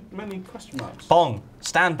 There's too many question marks. Bong,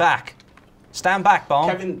 stand back. Stand back, Bong.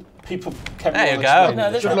 Kevin there you go. No,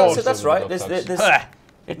 that's right.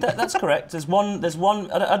 That's correct. There's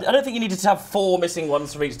one. I don't think you needed to have 4 missing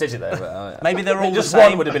ones for each digit, though. Maybe they're all the just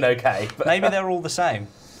same. One would have been okay. But maybe they're all the same.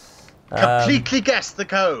 Completely guessed the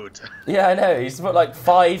code. Yeah, I know. He's put like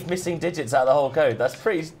 5 missing digits out of the whole code. That's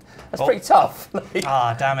pretty tough.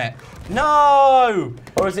 Damn it! No.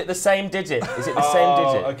 Or is it the same digit? Is it the same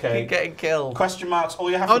digit? Okay. Keep getting killed. Question marks.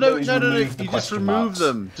 All you have to do is remove the you question just remove marks.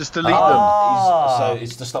 them. Just delete them. So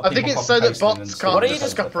it's to stop I think it's so that bots can't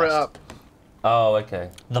just scupper it up. Oh,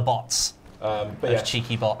 okay. The bots. Those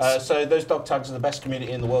cheeky bots. So those dog tags are the best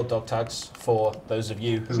community in the world. Dog tags for those of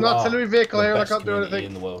you who There's an artillery vehicle here. I can't do anything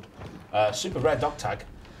in the world. Super rare dog tag.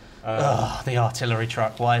 The artillery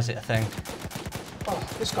truck. Why is it a thing? Oh,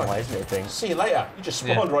 this guy. Why isn't it a thing? See you later. You just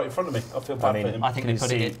spawned right in front of me. I feel bad for him. I think they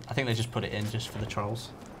put it in. I think they just put it in just for the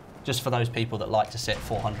trolls, just for those people that like to sit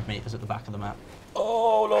 400 meters at the back of the map.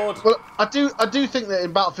 Oh Lord! Well, I do think that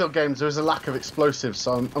in Battlefield games there is a lack of explosives,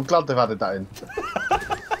 so I'm glad they've added that in.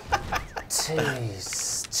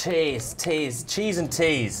 Cheese and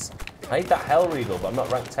tease. I need that Hell Regal, but I'm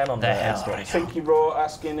not ranked 10 on the Xbox. Tinky Raw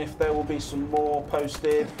asking if there will be some more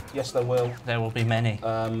posted. Yes, there will. There will be many.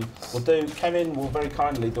 We'll do. Kevin will very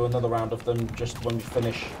kindly do another round of them just when we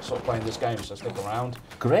finish sort of playing this game. So stick around.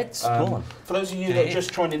 Great. Go on. For those of you that are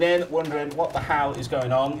just joining in, wondering what the hell is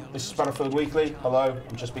going on, this is Battlefield Weekly. Hello,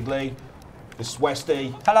 I'm Just Big Lee. This is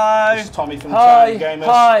Westie. Hello. This is Tommy from the Challenge Gamers.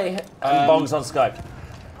 Hi. And Bong's on Skype.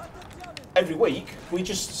 Every week, we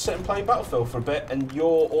just sit and play Battlefield for a bit, and you're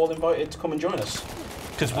all invited to come and join us.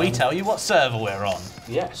 Because we tell you what server we're on.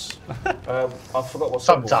 Yes. I forgot what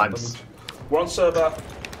server Sometimes. we're on server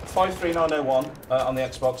 53901 on the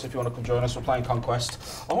Xbox if you want to come join us. We're playing Conquest.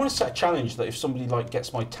 I want to set a challenge that if somebody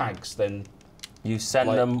gets my tags, then you send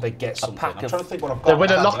them they get something. pack I'm of... trying to think what I've got. They win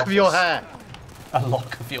a lock of your hair. A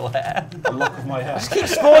lock of your hair. A lock of my hair. I just keep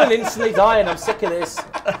spawning instantly dying. I'm sick of this.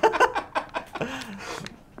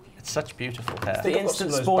 Such beautiful hair. It's the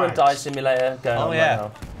instant spawn and die simulator going on right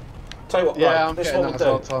now. Tell you what, yeah, this is what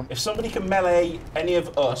we'll do. If somebody can melee any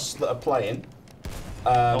of us that are playing,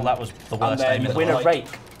 oh, that was the worst aim. Win a rake.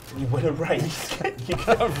 You win a rake. You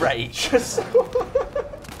get a rake.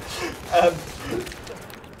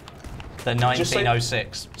 The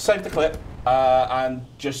 1906. Save the clip and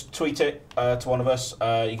just tweet it to one of us.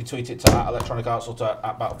 You can tweet it to @Electronic Arts or to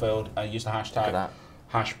 @Battlefield and use the hashtag.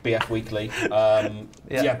 #BFWeekly.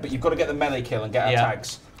 Yeah, but you've got to get the melee kill and get our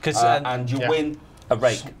tags. And you win a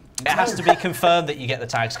rake. It has to be confirmed that you get the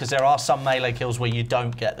tags, because there are some melee kills where you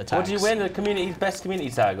don't get the tags. What do you win? The best community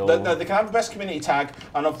tag? Or? No, they can have the best community tag,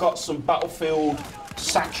 and I've got some Battlefield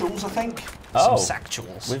satchels, I think. Some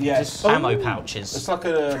satchels. Yes. Ammo pouches. It's like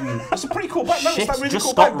it's a pretty cool bag. Shit, really just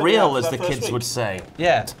cool got bag real, as the kids would say.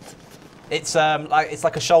 Yeah. It's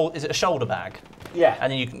like a shoulder. Is it a shoulder bag? Yeah.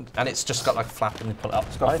 And then you can, and it's just got like a flap and you pull it up.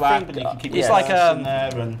 It's got a flap and you can keep it's your like in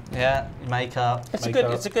there and makeup. It's a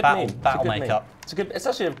good meme. Battle makeup. It's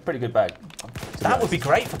actually a pretty good bag. That would be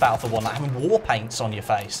great for Battlefield 1, like having war paints on your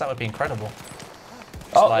face. That would be incredible.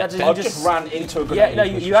 I just ran into a grenade. Yeah, no,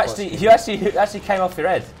 you actually came off your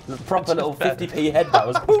head. The proper little 50p head that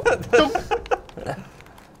was.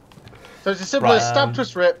 So it's as simple as stab,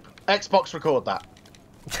 twist, rip, Xbox record that.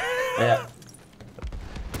 Yeah.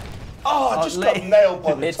 Oh, I just got nailed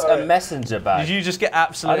by the It's a messenger bag. Did you just get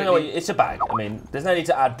absolutely... I don't know, it's a bag. I mean, there's no need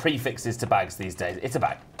to add prefixes to bags these days. It's a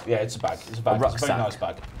bag. Yeah, it's a bag. It's a bag. It's a very nice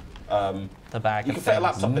bag. The bag. You can fit a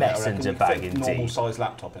laptop in it, I reckon. Messenger You can bag fit a indeed. normal size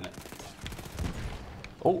laptop in it.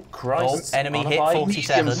 Oh, Christ. Oh, enemy hit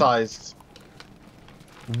 47. Medium sized.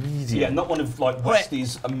 Yeah, not one of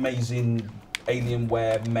Westie's amazing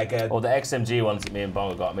Alienware mega... Or the XMG ones that me and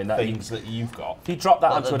Bong got. I mean, things that you've got. If you drop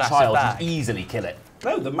that onto a child, you'd easily kill it.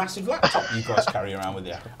 No, the massive laptop you guys carry around with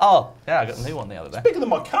you. Oh, yeah, I got a new one the other day. It's bigger than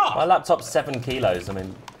my car. My laptop's 7 kilos. I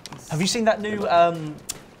mean... Have you seen that new...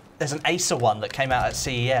 there's an Acer one that came out at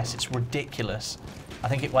CES. It's ridiculous. I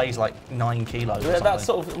think it weighs like 9 kilos or something. That's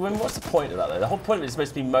sort of... I mean, what's the point of that, though? The whole point of it is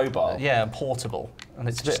supposed to be mobile. Yeah, and portable. And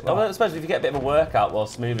it's just... Well, I suppose if you get a bit of a workout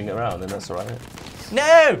whilst moving it around, then that's all right.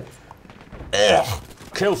 No! Ugh.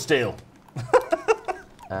 Kill steal.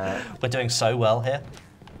 We're doing so well here.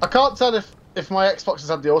 I can't tell if my Xbox has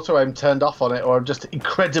had the auto aim turned off on it or I'm just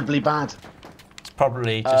incredibly bad. It's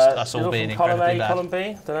probably just us all being incredibly bad. Column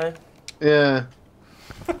B, don't know. Yeah.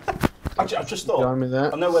 I've just thought, I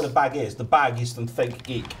know where the bag is. The bag is from Think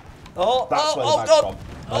Geek. Oh, that's where the bag's from.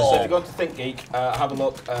 So if you go to Think Geek, have a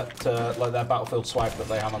look at like their Battlefield swag that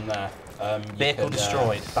they have on there. Vehicle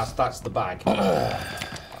destroyed. That's the bag.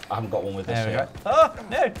 I haven't got one with this yet. Oh,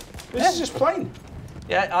 no. This is just plain.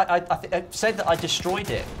 Yeah, I said that I destroyed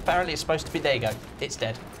it. Apparently it's supposed to be, there you go. It's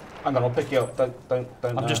dead. Hang on, I'll pick you up. Don't.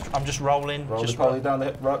 I'm just rolling. Just rolling down the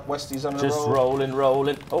hip. Right, Westie's on a roll. Just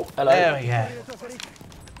rolling. Oh, hello. There we go.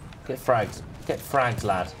 Get fragged,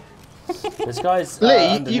 lad. This guy's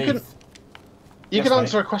Lee, underneath. you can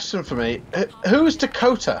answer a question for me. Who is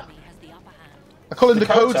Dakota? I call him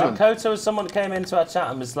Dakota. Dakota was someone who came into our chat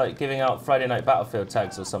and was like giving out Friday Night Battlefield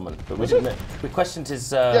tags or someone. But we questioned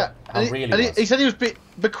his how real he was. He said he was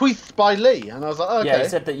bequeathed by Lee, and I was like, oh, okay. Yeah, he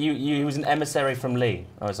said that he was an emissary from Lee.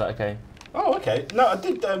 I was like, okay. Oh, okay. No, I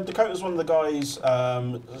did. Dakota's one of the guys.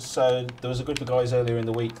 So there was a group of guys earlier in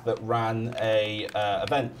the week that ran a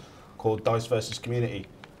event called Dice versus Community.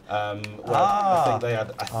 I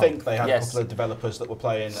think they had a couple of developers that were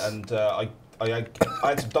playing, and I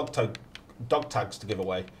had some dog tags to give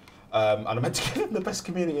away. And I meant to give them the best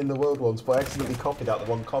community in the world ones, but I accidentally copied out the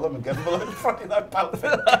one column and gave them a load of Friday Night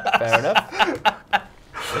Battlefield. Fair enough.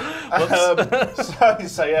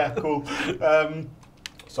 So yeah, cool.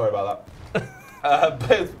 Sorry about that.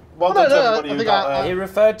 But well done to everybody who got... he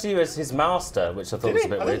referred to you as his master, which I thought was a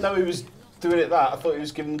bit weird. I didn't know he was doing it that? I thought he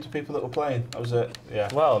was giving them to people that were playing. That was it. Yeah.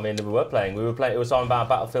 Well, I mean, we were playing. It was on about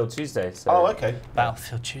Battlefield Tuesday. So. Oh, okay.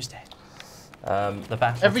 Battlefield Tuesday. The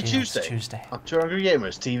Battlefield every Tuesday. On 200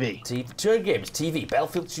 Gamers TV. 200 Gamers TV.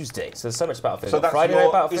 Battlefield Tuesday. So there's so much Battlefield. So that's Friday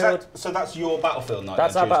night Battlefield. So that's your Battlefield night.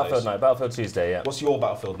 That's our Battlefield night. Battlefield Tuesday. Yeah. What's your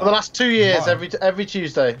Battlefield night? For the last 2 years, every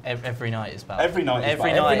Tuesday. Every night is Battlefield.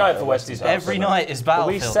 Every night for Westie's. Every night is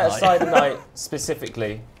Battlefield. We set aside a night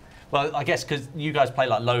specifically. Well, I guess because you guys play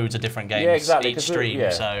like loads of different games each stream,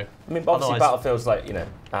 so. I mean, obviously Battlefield's like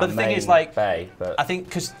but the thing is, like, I think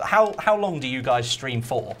because how long do you guys stream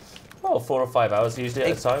for? Well, 4 or 5 hours usually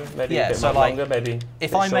at a time, maybe a bit so longer, maybe.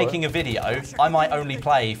 If I'm making a video, I might only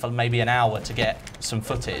play for maybe an hour to get some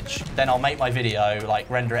footage. Then I'll make my video, like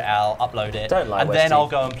render it out, upload it, and then I'll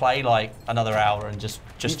go and play like another hour and just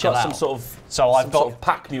chill out. Some sort of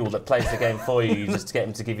pack mule that plays the game for you, just to get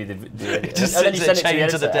him to give you the video. Just and then you send it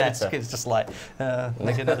to the desk. It's just like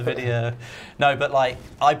make another video. No, but like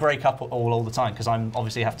I break up all the time because I'm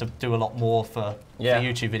obviously have to do a lot more for the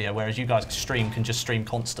YouTube video, whereas you guys can just stream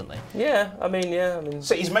constantly. Yeah, I mean.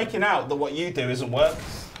 So he's making out that what you do isn't work.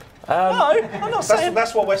 No, I'm not saying.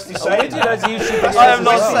 That's what Westie's saying. We do those YouTube videos. I am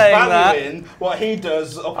not saying that. What he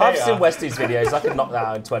does up I've here. seen Westie's videos. I can knock that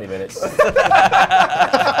out in 20 minutes.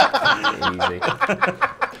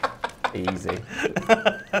 Easy.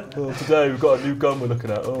 Well, today we've got a new gun we're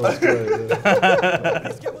looking at. Oh, that's great.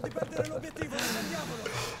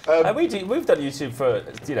 And we've done YouTube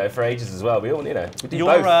for ages as well. We all we do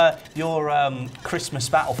both. Your Christmas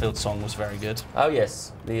Battlefield song was very good. Oh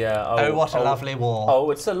yes, oh what a lovely war.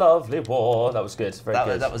 Oh, it's a lovely war. That was good. Very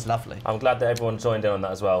good. That was lovely. I'm glad that everyone joined in on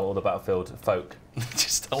that as well. All the Battlefield folk.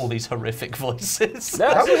 Just all these horrific voices. No,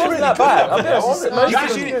 that wasn't that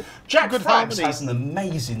bad. Jack Frags has an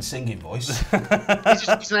amazing singing voice.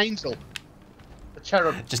 He's an angel. A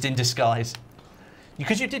cherub. Just in disguise.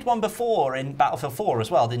 Because you did one before in Battlefield 4 as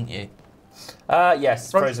well, didn't you? Yes,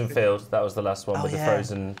 Frozen Field. That was the last one with the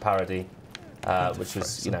Frozen parody, which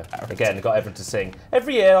was, again, got everyone to sing.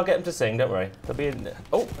 Every year I'll get them to sing, don't worry. They'll be in,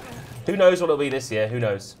 who knows what it'll be this year, who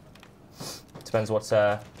knows. Depends what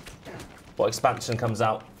expansion comes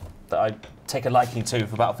out that I take a liking to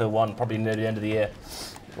for Battlefield 1, probably near the end of the year.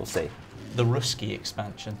 We'll see. The Ruski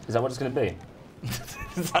expansion. Is that what it's going to be?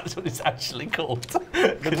 That's what it's actually called.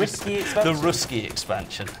 The Ruski expansion? The Ruski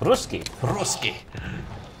expansion. Ruski.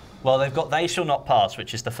 Well, they've got They Shall Not Pass,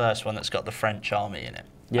 which is the first one that's got the French army in it.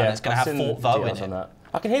 Yeah, and it's going to have Fort Vaux in it. That.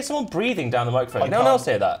 I can hear someone breathing down the microphone. No one else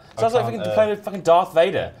hear that. Sounds like fucking playing with fucking Darth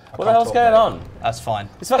Vader. What the hell's going on? That's fine.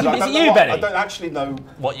 It's fucking. Is it you, Benny? I don't actually know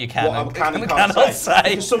what you can and can't say.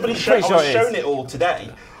 Because somebody was shown it all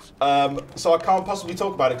today. So I can't possibly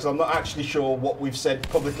talk about it because I'm not actually sure what we've said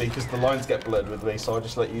publicly because the lines get blurred with me, so I'll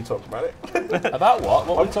just let you talk about it. About what?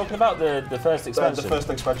 What were we talking about? The first expansion? The first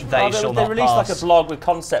expansion. They released like a blog with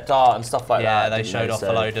concept art and stuff like that. Yeah, they showed off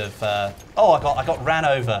a load of... I got ran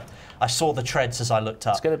over. I saw the treads as I looked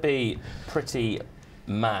up. It's going to be pretty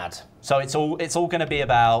mad. So it's all going to be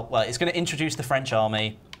about... Well, it's going to introduce the French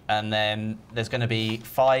army, and then there's going to be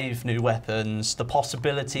 5 new weapons, the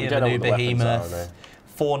possibility of a new behemoth,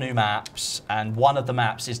 4 new maps, and one of the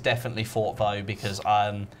maps is definitely Fort Vaux because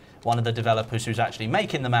one of the developers who's actually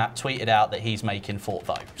making the map tweeted out that he's making Fort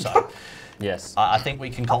Vaux. So yes, I think we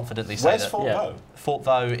can confidently say that. Where's Fort Vaux? Fort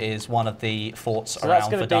Vaux is one of the forts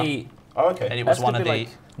around Verdun. Oh, okay. And it was one of the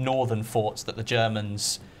northern forts that the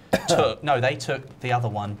Germans took. No, they took the other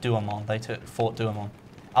one, Douaumont. They took Fort Douaumont.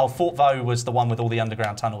 Oh, Fort Vaux was the one with all the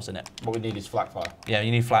underground tunnels in it. What we need is flak fire. Yeah,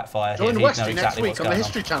 you need flak fire. Join Westie next week on the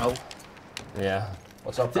History Channel. Yeah.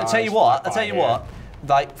 What's up, guys? I'll tell you what.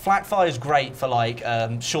 Like, flak fire is great for like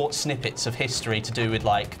short snippets of history to do with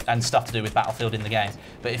and stuff to do with Battlefield in the game.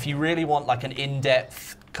 But if you really want like an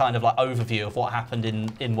in-depth kind of like overview of what happened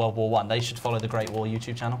in World War I, they should follow the Great War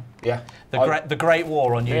YouTube channel. Yeah. The Great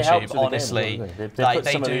War on YouTube, honestly,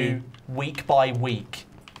 they do week by week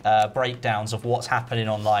breakdowns of what's happening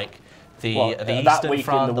on like the Eastern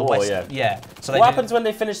Front, the West. Yeah. So what happens when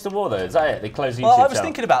they finish the war though? Is that it? They close the YouTube Well, I was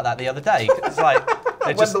thinking about that the other day. It's like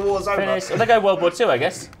when the war's over. They go World War II, I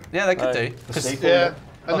guess. Yeah, they could do. Yeah.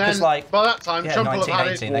 And then by that time, Trump will have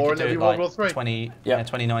had his war and it'll be World War III.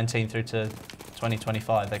 2019 through to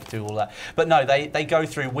 2025, they could do all that. But no, they go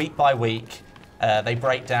through week by week. They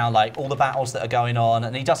break down like all the battles that are going on,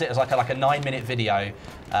 and he does it as like a 9-minute video.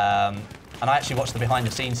 And I actually watched the behind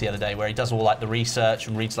the scenes the other day where he does all like the research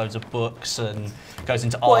and reads loads of books and goes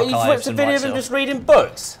into archives. What, he flips a video of him just reading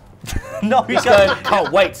books? No, he's going,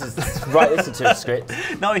 can't wait to listen to a script.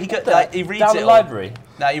 No, he reads down it the library.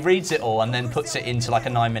 No, he reads it all and then puts it into like a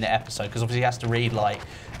 9-minute episode because obviously he has to read like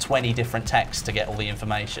 20 different texts to get all the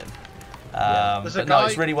information. But no,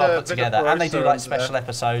 it's really well put together, and they do like special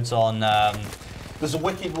episodes on. There's a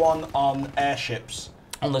wicked one on airships.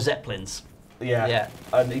 On the Zeppelins. Yeah.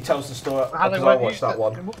 And he tells the story. Because I watched that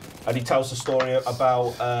one, and he tells the story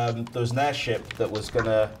about there was an airship that was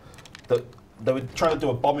gonna that they were trying to do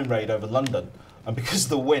a bombing raid over London. And because of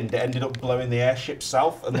the wind, it ended up blowing the airship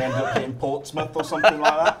south, and they ended up hitting Portsmouth or something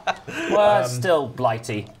like that. Well, it's still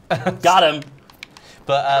blighty. Got him.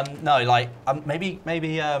 But no, like maybe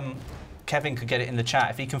Kevin could get it in the chat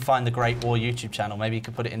if he can find the Great War YouTube channel. Maybe he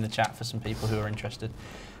could put it in the chat for some people who are interested.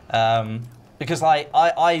 Because like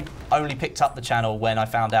I only picked up the channel when I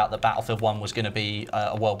found out that Battlefield 1 was going to be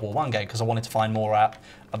a World War I game, because I wanted to find more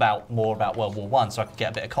about World War I so I could get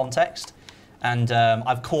a bit of context. And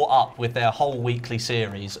I've caught up with their whole weekly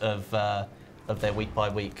series of their week by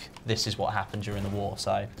week. This is what happened during the war.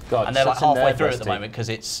 So, and they're like halfway through at the moment because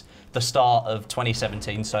it's the start of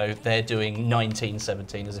 2017. So they're doing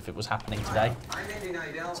 1917 as if it was happening today.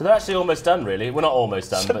 So they're actually almost done, really. We're not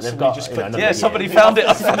almost done, but they've got. Yeah, somebody found it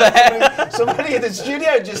over there. Somebody in the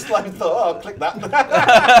studio just like thought, "Oh, I'll click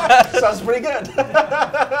that." Sounds pretty good.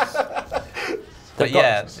 But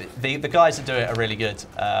yeah, the guys that do it are really good.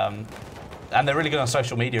 And they're really good on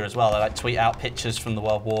social media as well. They like tweet out pictures from the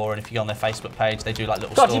World War, and if you go on their Facebook page, they do like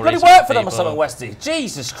little stories. God, you bloody work for them or something, Westie.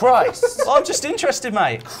 Jesus Christ! I'm just interested,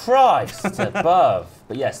 mate. Christ above.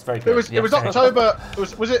 But yes, very good. It was October.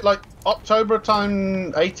 Was it like October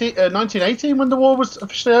time 1918 when the war was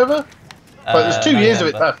officially over? But there's 2 years of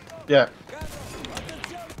it left. Yeah.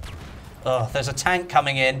 Oh, there's a tank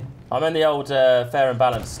coming in. I'm in the old fair and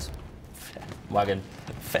balanced wagon.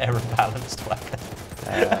 Fair and balanced wagon.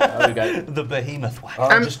 There we go. The behemoth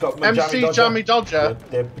wagon. MC Jammy Dodger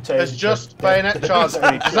has just bayonet charged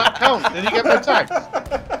me. Does that count? Did he get my tags?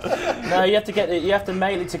 No, you have to get you have to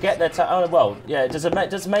melee to get their tags. Oh well, yeah. Does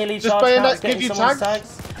melee charge bayonet give you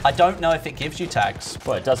tags? I don't know if it gives you tags.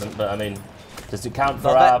 Well, it doesn't, but I mean, does it count for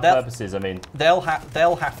our purposes? I mean, they'll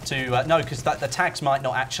have to no, because the tags might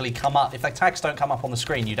not actually come up. If the tags don't come up on the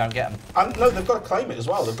screen, you don't get them. And no, they've got to claim it as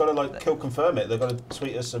well. They've got to like kill confirm it. They've got to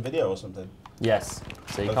tweet us a video or something. Yes.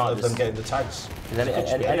 So you can't of them getting the tags.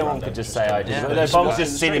 Anyone could just say I did. I've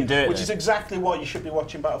just seen him do it. Which is exactly why you should be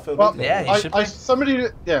watching Battlefield. Well,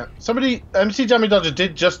 somebody, MC Jammy Dodger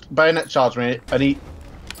did just bayonet charge me, and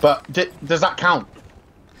does that count?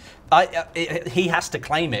 He has to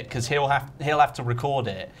claim it because he'll have to record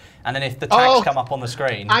it, and then if the tags come up on the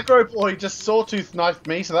screen. Aggro Boy just sawtooth knifed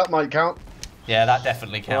me, so that might count. Yeah, that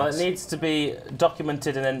definitely counts. Well, it needs to be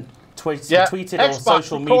documented and then tweeted on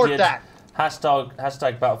social media. Hashtag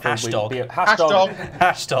Battlefield Week.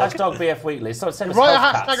 Hashtag BF Weekly. So send us write a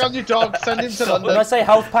health hashtag cats. on your dog, send him to London. When I say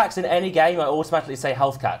health packs in any game, I automatically say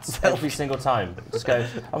health cats every single time. Just go,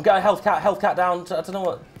 I'm getting health cat down. I don't know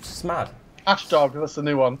what. It's just mad. Hashtag, that's the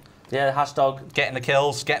new one. Yeah, hashtag. Getting the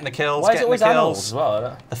kills. Why is it always animals as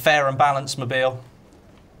well? The fair and balanced mobile.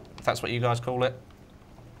 If that's what you guys call it.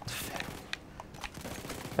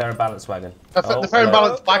 Fair and balanced wagon. The fair and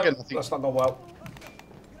balanced wagon, I think. That's not gone well.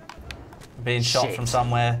 Being shot from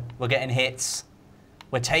somewhere. We're getting hits.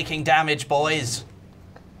 We're taking damage, boys.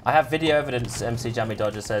 I have video evidence, MC Jammy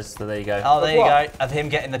Dodger says, so there you go. Oh, there you go. Of him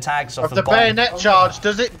getting the tags off the bayonet charge.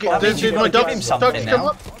 Does it did my dog come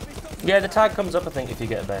up? Yeah, the tag comes up, I think, if you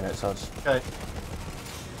get a bayonet charge. Okay.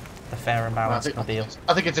 The fair and balanced mobile.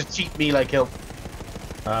 I think it's a cheap melee kill.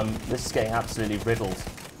 This is getting absolutely riddled.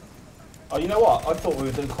 Oh, you know what? I thought we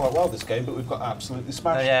were doing quite well this game, but we've got absolutely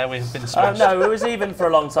smashed. Oh, yeah, we've been smashed. No, it was even for a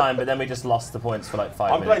long time, but then we just lost the points for like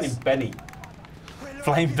 5 minutes. I'm blaming Benny.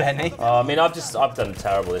 Blame Benny? I mean, I've done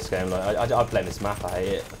terrible this game. Like, I blame this map. I hate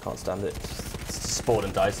it. I can't stand it. It's sport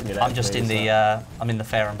and dice. I'm just in the I'm in the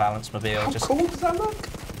fair and balanced mobile. How cool does that look?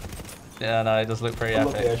 Yeah, no, it does look pretty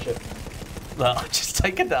epic. Airship. Look, I've just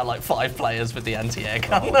taken down like 5 players with the anti-air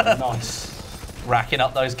gun. Oh, nice. Racking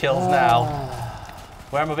up those kills now.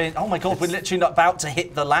 Where am I being? Oh my god, we're literally not about to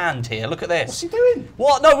hit the land here. Look at this. What's he doing?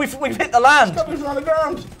 What? No, we've hit the land. He's got on the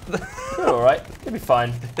ground. You're all right. You'll be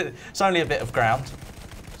fine. It's only a bit of ground.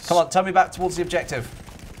 Come on, turn me back towards the objective.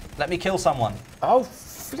 Let me kill someone. Oh,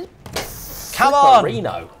 flip. Come on.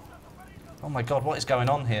 Reno. Oh my god, what is going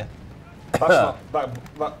on here? That's not,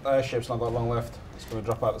 that airship's not got long left. It's going to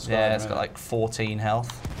drop out the sky. Yeah, it's got like 14 health.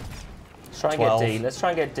 Let's try and get D. Let's try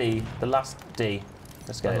and get D. The last D.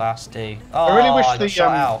 Let's get the it. last D. Oh, I really wish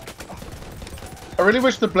I really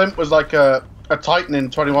wish the blimp was like a Titan in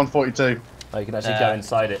 2142. Oh, you can actually go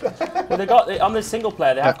inside it. Well, they got on the single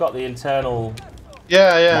player. They have got the internal.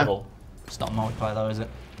 Model. It's not multiplayer though, is it?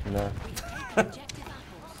 No.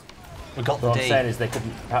 We got the what D. I'm saying is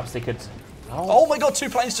perhaps they could. Oh my god, 2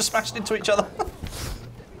 planes just smashed into each other.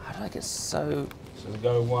 How did I get so? This is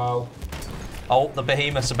going well. Oh, the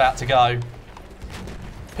behemoth's about to go.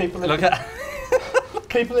 People Look at.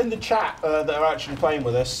 People in the chat that are actually playing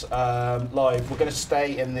with us live, we're going to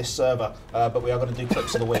stay in this server, but we are going to do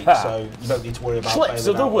clips of the week, so you don't need to worry about clips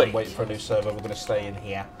of the week and waiting for a new server. We're going to stay in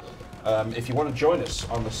here. If you want to join us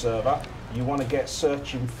on the server, you want to get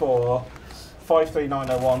searching for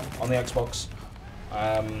 53901 on the Xbox,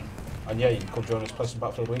 and yeah, you can come join us, play some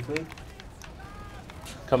Battlefield Weekly.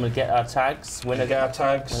 Come and get our tags. Win a dog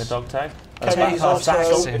tag. Kenny's also,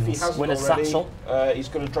 if he hasn't win a already, satchel. He's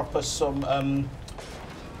going to drop us some.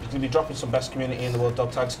 He's going to be dropping some best community in the world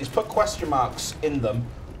dog tags. He's put question marks in them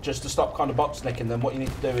just to stop kind of box nicking them. What you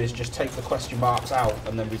need to do is just take the question marks out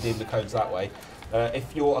and then redeem the codes that way.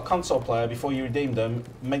 If you're a console player, before you redeem them,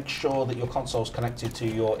 make sure that your console's connected to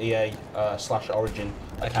your EA/Origin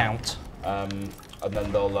account, and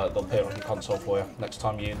then they'll appear on your console for you next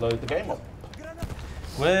time you load the game up.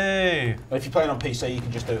 Woo! And if you're playing on PC, you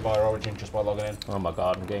can just do it via Origin just by logging in. Oh my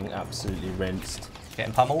god, I'm getting absolutely rinsed.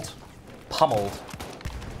 Getting pummeled? Pummeled.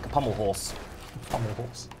 Pummel horse. Pummel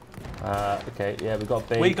horse. Okay, yeah, we got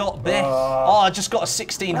B. We got B. Oh, I just got a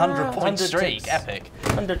 1,600 point streak. Epic.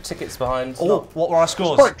 100 tickets behind. Oh, what were our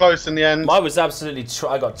scores? Quite close in the end. I was absolutely.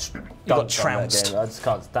 I got trounced. I just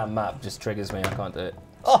can't. That map just triggers me. I can't do it.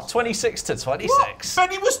 Oh, 26 to 26. What?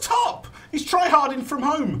 Benny was top. He's tryharding from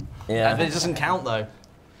home. Yeah. But it doesn't count though.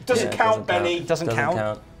 Doesn't count, Benny. Doesn't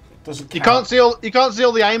count. Doesn't count. You can't see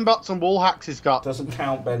all the aimbots and wall hacks he's got. Doesn't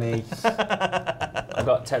count, Benny. I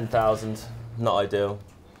got 10,000. Not ideal.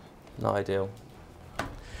 Not ideal.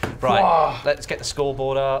 Right, let's get the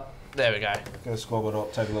scoreboard up. There we go. Get the scoreboard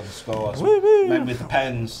up, take a look at the scores. Woo-woo. Men with the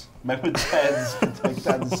pens. Men with the pens can take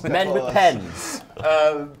 10 Men with pens.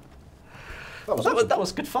 That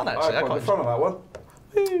was good fun, actually. I quite fun on that one.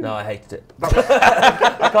 No, I hated it.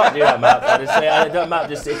 I can't do that map. Honestly, that map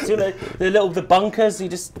just it's too the bunkers.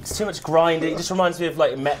 It's too much grind. It just reminds me of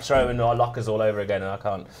like Metro and our lockers all over again, and I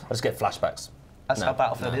can't. I just get flashbacks. That's how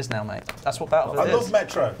Battlefield is now, mate. That's what Battlefield is. I love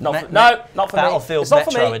Metro. Not for Battlefield me.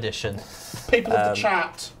 Metro Edition. People in the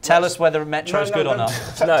chat. Tell us whether Metro's good or not.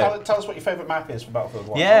 Tell us what your favourite map is for Battlefield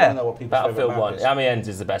 1. Yeah. I want to know what people's Battlefield 1. is. Amiens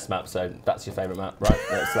is the best map, so that's your favourite map, right?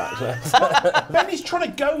 That's that. Benny's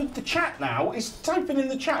trying to go with the chat now. He's typing in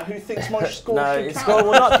the chat who thinks my score should count. Score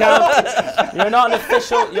will not count. You're not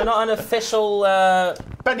an official.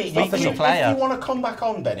 Benny, if you want to come back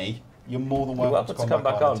on, Benny, you're more than welcome to come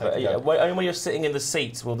back on. But only when you're sitting in the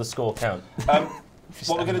seats will the score count.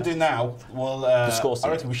 What we're going to do now, I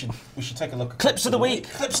reckon we should take a look at Clips of the week.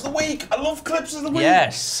 Clips of the week. I love clips of the week.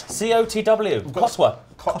 Yes. COTW. Cotwa.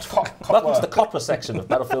 Welcome to the Cotwa section of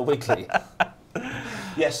Battlefield Weekly.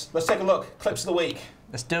 Yes, let's take a look. Clips of the week.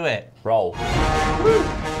 Let's do it. Roll.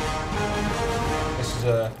 This is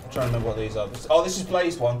I'm trying to remember what these are. This is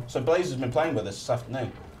Blazed one. So Blaze has been playing with us this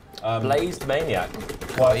afternoon. Blazed Maniac.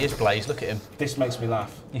 Well, he is Blaze. Look at him. This makes me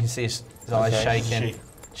laugh. You can see his eyes shaking.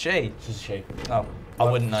 She? She's a she. Oh, I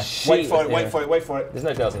wouldn't know. Wait for it. There's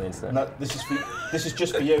no girls on the internet. No, this is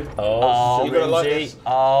just for you. Oh, you're gonna like this.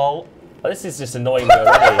 Oh, this is just annoying me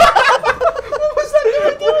already. What was that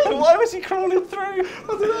guy doing? Why was he crawling through? I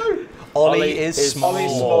don't know. Ollie is small.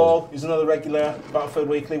 Ollie's small. He's another regular Battlefield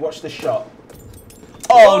Weekly. Watch this shot.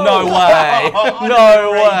 Oh, no way.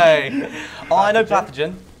 No way. Oh, I know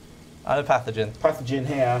Pathogen. Pathogen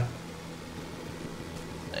here.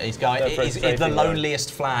 He's going. He's the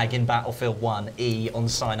loneliest flag in Battlefield 1. E on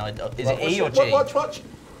cyanide. Is it E or G? Watch.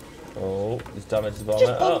 Oh, he's damaged the bomber.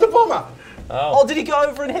 Just bumped the bomber. Oh, did he go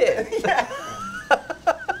over and hit? Yeah.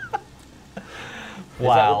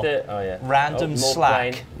 Wow. Oh yeah. Random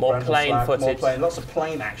slack. More plane footage. Lots of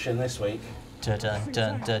plane action this week. Dun dun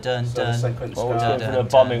dun dun So dun. We're going for a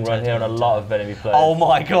bombing run here on a lot of enemy players. Oh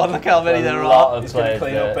my god! Look how many there A lot are. of He's going to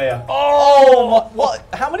players clean up there. here. Oh, what?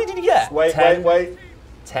 How many did he get? Wait.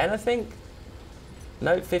 10, I think.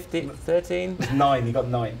 No, 15, 13. 9. You got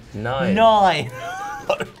 9. 9. 9.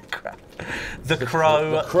 Holy crap. The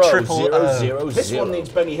Crow, triple 0. This one needs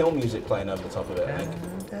Benny Hill music playing over the top of it, I think.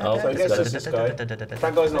 Oh, So I guess it's this guy.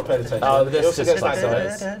 That guy's not paying attention. Oh, He this also is gets like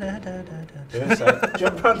that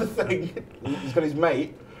jump around the thing. He's got his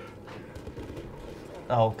mate.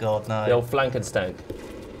 Oh god, no. The old Flankenstank.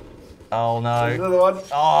 Oh There's no. another one.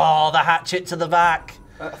 Oh, the hatchet to the back.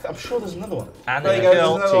 I'm sure there's another one. And there you the go.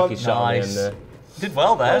 kill. There's another one. Cheeky shot in Nice. there. Did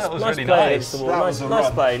well there. That was really nice. Nice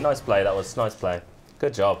play. That was nice play.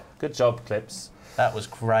 Good job, Clips. That was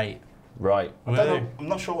great. Right. I'm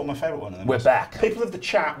not sure what my favourite one of them We're was. back. People of the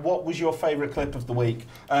chat, what was your favourite clip of the week?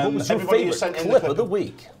 What was your favourite clip of the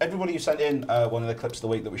week? Everybody who sent in one of the clips of the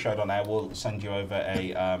week that we showed on air, we'll send you over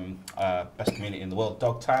a best community in the world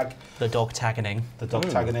dog tag. The dog tagging. The dog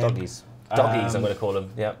tagging. Doggies. Doggies, I'm going to call them.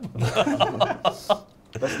 Yep.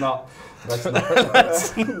 Let's not.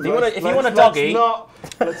 If you want a doggy,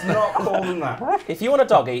 let's not call them that. If you want a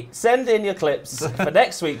doggy, send in your clips for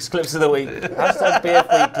next week's Clips of the Week. #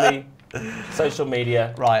 BF Weekly, social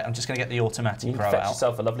media. Right, I'm just going to get the automatic pro out. Fetch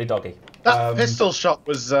yourself a lovely doggy. That pistol shot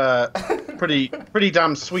was pretty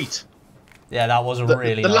damn sweet. Yeah, that was a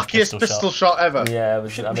really the nice luckiest pistol shot ever. Yeah, it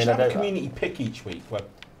was, I mean, have a community pick each week.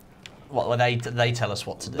 What they tell us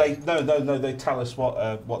what to do. They tell us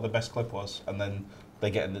what the best clip was, and then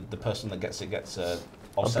they get the person that gets it gets.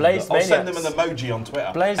 I'll send them an emoji on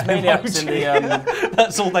Twitter. Blaze Maniac's in the.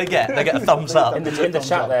 That's all they get. They get a thumbs up. In the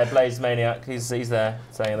chat there, Blaze Maniac. He's there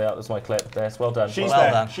saying that was my clip. There, well done. She's well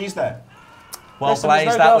there. Done. She's there. Well,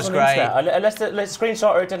 Blaze, that was great. Unless the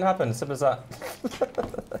screenshot or it didn't happen. Simple as that.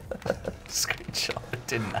 Screenshot, it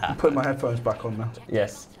didn't happen. I'm putting my headphones back on now.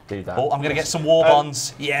 Yes, do that. Oh, I'm going to get some war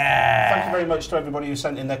bonds. Yeah. Thank you very much to everybody who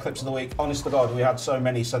sent in their clips of the week. Honest to God, we had so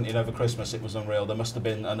many sent in over Christmas, it was unreal. There must have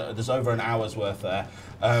been, there's over an hour's worth there.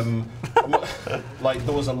 Like,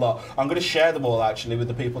 there was a lot. I'm going to share them all, actually, with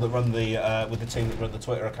the people that run with the team that run the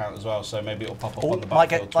Twitter account as well, so maybe it'll pop up on the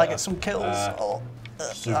Battlefield might get some kills.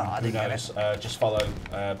 Soon, who knows? Just follow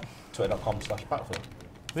twitter.com/Battlefield.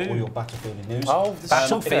 For all your Battlefield news. Oh,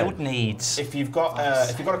 Battlefield needs. If you've got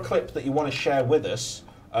a clip that you want to share with us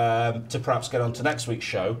to perhaps get on to next week's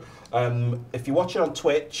show, if you watch it on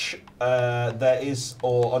Twitch, there is,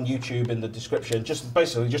 or on YouTube in the description, just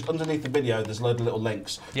underneath the video, there's a load of little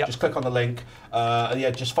links. Yep. Just click on the link, and yeah,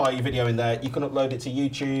 just fire your video in there. You can upload it to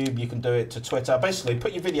YouTube, you can do it to Twitter. Basically,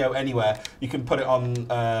 put your video anywhere. You can put it on,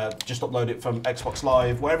 just upload it from Xbox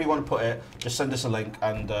Live, wherever you want to put it. Just send us a link,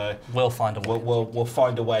 and we'll find a way. We'll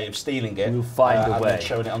find a way of stealing it. We'll find a way. And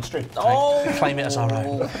showing it on stream. Oh, claim it as our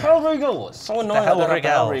own. Hell Regal. So annoying.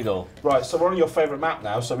 Hell Regal. Right, so we're on your favourite map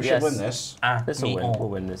now, so we should win this. This will win. We'll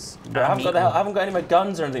win this. I haven't got any more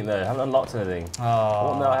guns or anything though. I haven't unlocked anything.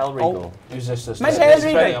 Oh. No, Hell Regal. Who's this? This Benny, is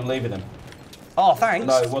Benny. I'm leaving him. Oh, thanks.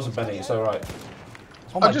 No, it wasn't Benny. It's all right.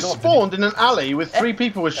 Oh I just spawned in an alley with 3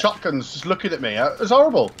 people with shotguns just looking at me. It was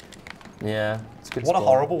horrible. Yeah, it's good. What a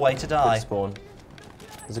horrible way to die. Good spawn.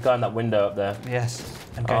 There's a guy in that window up there. Yes.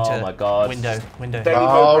 I'm going to. Oh my God. Window.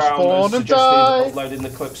 Daily spawn and die. Uploading the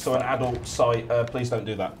clips to an adult site. Please don't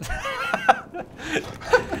do that.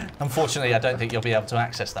 Unfortunately, I don't think you'll be able to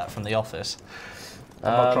access that from the office.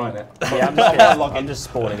 I'm not trying it. Yeah, I'm just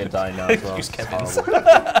spawning and dying now as well. Use Kevin's.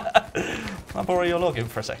 I'll borrow your login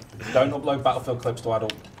for a second. Don't upload Battlefield clips to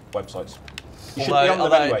adult websites. You should be on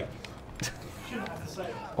them anyway.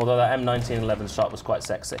 Although that M1911 shot was quite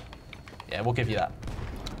sexy. Yeah, we'll give you that.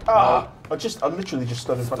 I literally just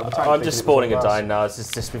stood in front of the tank. I'm just spawning and dying now. It's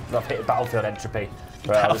just I've hit Battlefield entropy.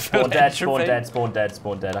 Right, spawn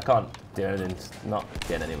dead. I can't do anything. It's not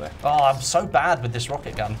getting anywhere. Oh, I'm so bad with this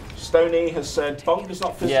rocket gun. Stoney has said Bunk is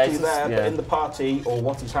not physically there, but in the party or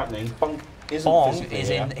what is happening, Bunk isn't physically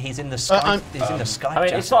here. He's in the Skype. He's in the Skype. I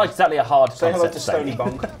mean, it's not exactly a hard Say hello concept to Stoney,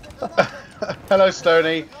 Bunk. Hello,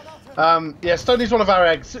 Stoney. Yeah, Stoney's one of our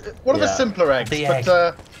eggs. One of the simpler eggs.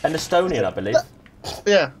 An Estonian, I believe.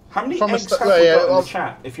 Yeah. How many eggs have we got in the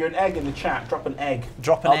chat? If you're an egg in the chat, drop an egg.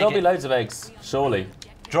 Drop an egg. There'll be loads of eggs, surely.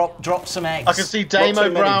 Drop some eggs. I can see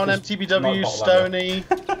Damo Brown, MTBW, Stoney.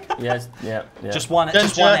 Yes, yeah. Just one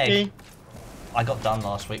egg. I got done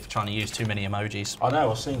last week for trying to use too many emojis. I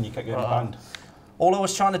know, I've seen you kept getting banned. All I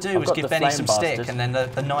was trying to do was give Benny some stick, and then the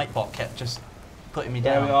Nightbot kept just putting me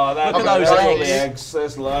down. There we are. Look at those eggs.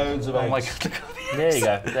 There's loads of eggs. Oh my God.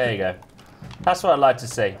 There you go. That's what I like to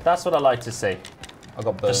see. I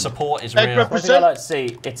got burned. The support is Egg real. One thing I like to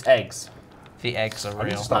see, it's eggs. The eggs are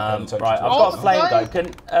real. Right, I've got a flame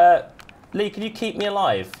gun. Lee, can you keep me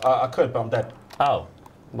alive? I could, but I'm dead. Oh,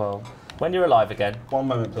 well, when you're alive again. One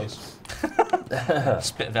moment, please.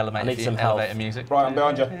 Just a bit of elevator music. Right, I'm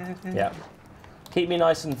behind you. Yeah. Keep me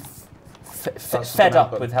nice and fed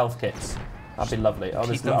up with health kits. That'd be lovely. I'm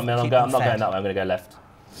not going that way. I'm going to go left.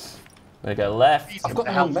 I'm going to go left. I've got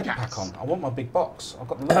the whole medipack on. I want my big box. I've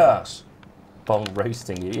got the little box. Bong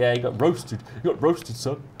roasting you. Yeah, you got roasted. You got roasted,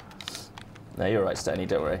 son. No, you're right, Stoney.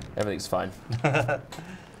 Don't worry. Everything's fine. Got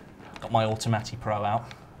my Automati Pro out.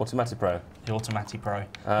 Automati Pro. The Automati Pro.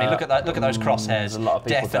 I mean, look at that. Look at those crosshairs. A lot of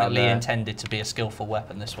people definitely intended to be a skillful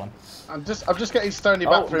weapon. This one. I'm just getting Stoney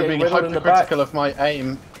back for being hypercritical of my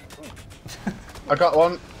aim. I got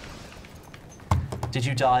one. Did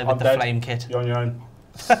you die with the flame kit? You're on your own.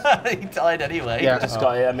 He died anyway. Yeah, just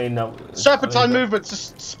got it. I mean, serpentine movements.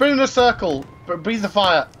 Just spin in a circle, but breathe the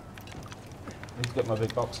fire. I need to get my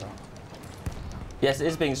big box out. Yes, it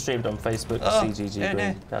is being streamed on Facebook. CGG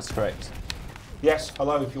Green. That's correct. Yes.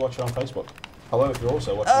 Hello, if you're watching on Facebook. Hello, if you're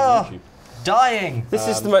also watching on YouTube. Dying. This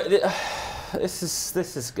is the this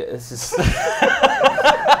is good. This is.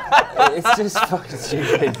 It's just fucking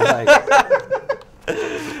stupid. Like.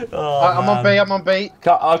 I'm on B. I'm on B.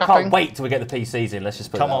 I can't wait till we get the PCs in. Let's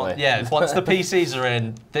just put it that way. Yeah. Once the PCs are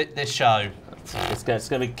in, this show. It's going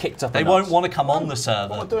to be kicked up. They won't want to come on the server.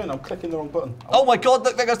 What am I doing? I'm clicking the wrong button. Oh my god!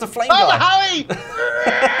 Look, there goes the flame guy. Howie!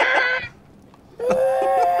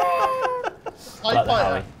 Like the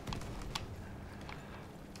Howie.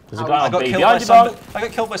 There's a guy I on got B. I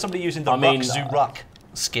got killed by somebody using the Ruck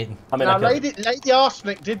skin. I mean, now, Lady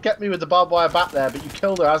Arsenic did get me with the barbed wire bat there, but you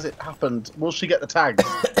killed her as it happened. Will she get the tags?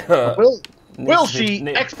 will she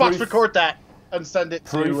Xbox record that and send it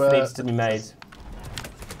to... Proof needs to be made.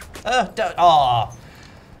 What the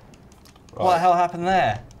hell happened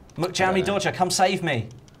there? Jammy Dodger, come save me.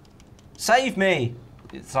 Save me.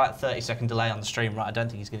 It's like a 30-second delay on the stream, right? I don't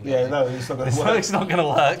think he's going to get it. Yeah, no, it's not going to work. It's not going to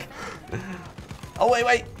work. Oh,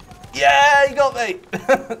 wait. Yeah, he got me.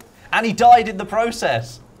 And he died in the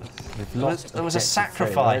process. There was a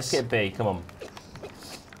sacrifice. Let's get B, come on.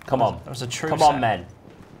 Come on. There was a true Come on, men.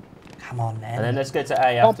 Come on, men. And then let's go to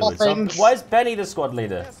A afterwards. Why is Benny the squad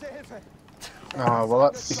leader? Oh, well,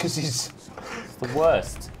 that's... Because he's the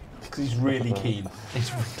worst. Because he's really keen. He's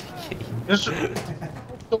really keen. Just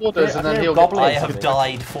orders and then he'll get... I have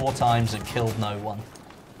died 4 times and killed no one.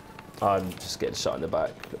 I'm just getting shot in the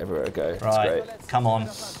back everywhere I go. Right, great. come on.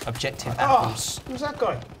 Objective apples. Who's that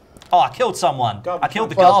guy? Oh, I killed someone. I killed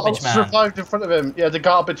the Well, garbage man. Survived in front of him. Yeah, the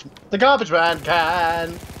garbage man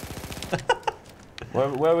can.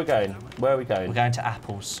 Where are we going? Where are we going? We're going to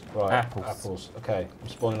apples. Right, apples. Okay, I'm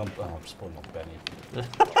spawning on Benny.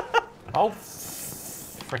 Oh,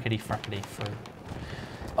 frickety fruit.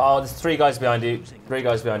 Oh, there's 3 guys behind you. 3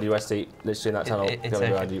 guys behind you, Westie. Literally in that tunnel.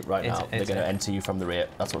 Going behind you right now. They're going to enter you from the rear.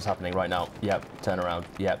 That's what's happening right now. Yep, turn around.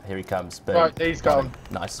 Yep, here he comes. Boom. Right, he's gone.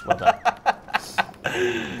 Nice, well done.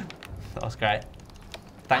 That was great.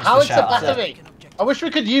 Thanks How for it's a battery. I wish we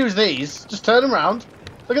could use these. Just turn them around.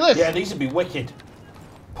 Look at this. Yeah, these would be wicked.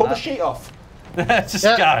 Pull the sheet off. Just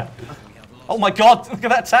go. Oh my god, look at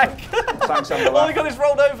that tank. Thanks, oh my god, it's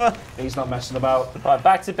rolled over. He's not messing about. Right,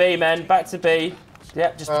 back to B, men. Back to B.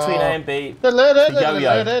 Yep, just between A and B.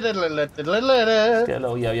 Yo-yo. Let's get a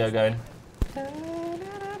little yo-yo going.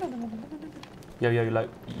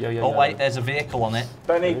 Yo-yo. Oh wait, there's a vehicle on it.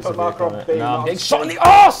 Benny, put marker on B. No, I'm getting shot in the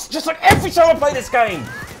arse, just like every time I play this game.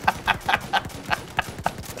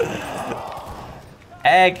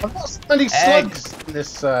 Egg. I've got so many slugs in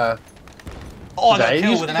this. I got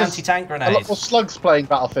killed with an anti-tank grenade. A lot more slugs playing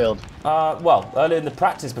Battlefield. Well, earlier in the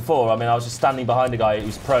practice before, I mean, I was just standing behind a guy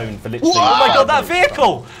who's prone for literally... Oh my god, that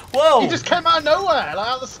vehicle! Whoa! He just came out of nowhere, like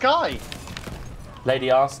out of the sky. Lady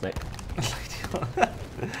Arsenic.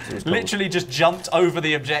 Literally just jumped over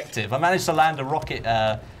the objective. I managed to land a rocket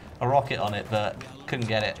on it, but couldn't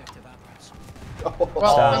get it. Well,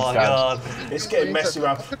 oh my god. It's getting messy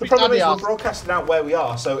around. The problem is we're broadcasting out where we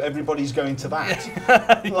are, so everybody's going to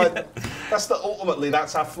that. Like, ultimately,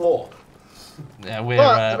 that's our flaw. Yeah, we're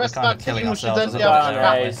kind of killing ourselves. There's a guy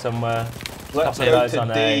on A somewhere. Let's go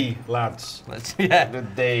to D, lads. The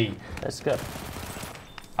D. Let's go.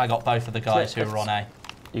 I got both of the guys who were on A.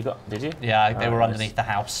 You got? Did you? Yeah, they were underneath the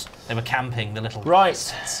house. They were camping the little...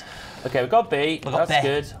 Right. Okay, we got B. That's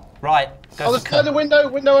good. Right. Oh, there's a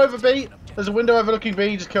window over B. There's a window overlooking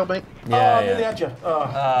B. Just killed me. Yeah, I nearly had you.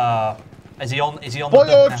 Is he on Boy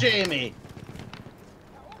the or Jamie?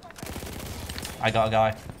 I got a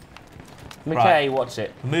guy. McKay, watch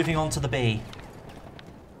it. Moving on to the B.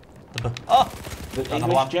 The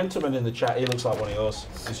English gentleman in the chat, he looks like one of yours.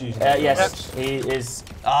 He's using yes, he is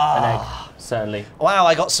an egg, certainly. Wow,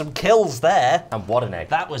 I got some kills there. And what an egg.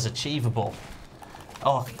 That was achievable.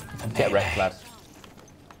 Oh, get wrecked, lad.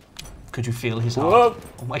 Could you feel his heart?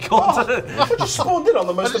 Oh my god. I just spawned in on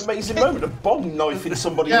the most amazing moment of bomb knifing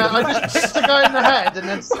somebody in the I just kicked the guy in the head and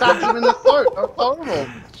then stabbed him in the throat. That's horrible.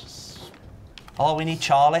 Oh, we need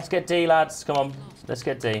Charlie. Let's get D, lads. Come on. Let's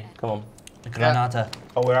get D. Come on. The Granada.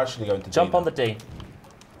 Oh, we're actually going to jump on the D.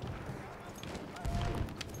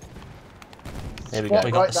 Here we go.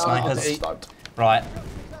 We got the snipers. Right.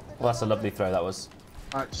 Well, that's a lovely throw, that was.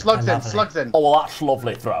 Alright, slugs in. Oh, well, that's a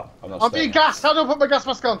lovely throw. I'm being gassed. How do I put my gas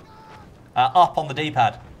mask on? Up on the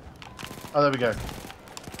D-pad. Oh, there we go.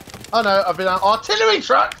 Oh no, I've been artillery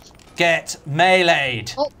trucked! Get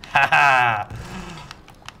meleeed. Oh. Haha.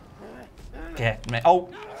 Get me. Oh,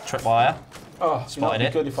 tripwire. Oh, spotted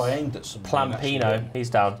it. Good if I aimed at someone. Plampino, he's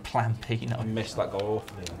down. Plampino. I missed that goal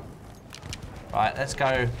awfully. Right, let's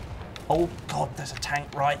go. Oh god, there's a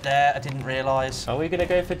tank right there. I didn't realise. Are we gonna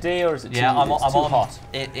go for D or is it too, I'm too on hot?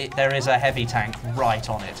 There is a heavy tank right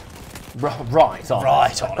on it. Right on.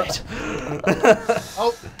 Right on it.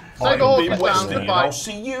 Oh, save the horses down to I'll fight.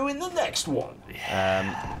 see you in the next one.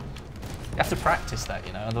 You have to practice that,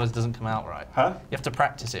 you know, otherwise it doesn't come out right. Huh? You have to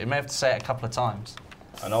practice it. You may have to say it a couple of times.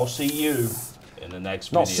 And I'll see you in the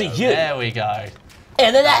next Not video. see you. There we go.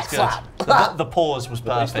 In the next Good. one. The pause was It's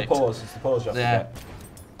perfect. the pause. It's the pause you have to Yeah. get.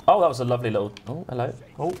 Oh, that was a lovely little. Oh, hello.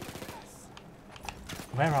 Oh.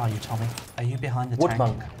 Where are you, Tommy? Are you behind the Wood tank?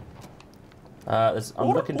 monk. I'm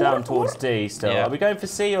looking down towards D still. Yeah. Are we going for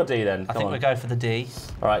C or D then? I think on. we'll go for the D.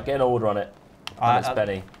 All right, get an order on it. It's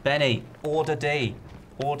Benny. Benny, order D.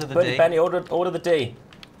 Order the D. Benny, order the D.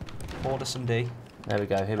 Order some D. There we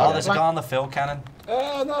go. Here we Oh, go. there's a guy on the field cannon.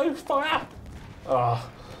 No, fire! Oh,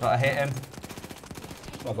 Gotta hit him.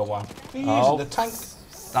 I got one. Are you Oh. using the tank?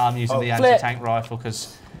 No, I'm using the flip. anti-tank rifle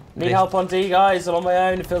because Need help on D, guys. I'm on my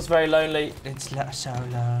own. It feels very lonely. it's so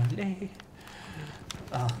lonely.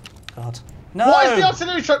 Oh, God. No! What is the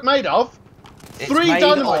artillery truck made of? It's 3 made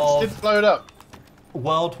dynamites of didn't blow it up.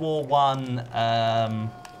 World War One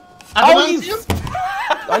Adamantium?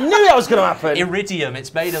 I knew that was going to happen. iridium.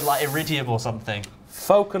 It's made of like iridium or something.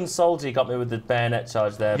 Falcon Soldier got me with the bayonet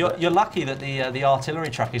charge there. You're lucky that the artillery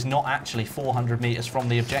truck is not actually 400 meters from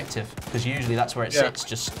the objective, because usually that's where it sits.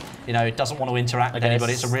 Just, you know, it doesn't want to interact with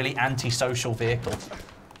anybody. It's a really antisocial vehicle.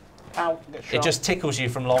 Ow, It just tickles you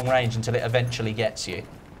from long range until it eventually gets you.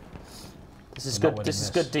 This is good. This is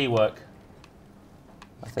good D work.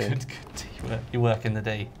 I think. Good D work. You work in the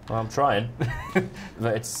D. Well, I'm trying,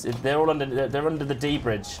 but they're all under. They're under the D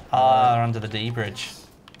bridge. Ah, they're under the D bridge.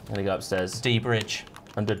 Let me go upstairs. D bridge.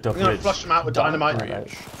 Under the I'm going bridge. to flush them out with dynamite. I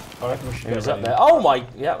reckon we should He was get up there. Oh my!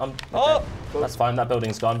 Yeah, I'm. Oh! Okay. That's fine. That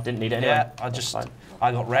building's gone. Didn't need it anyway. Yeah,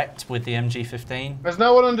 I got wrecked with the MG15. There's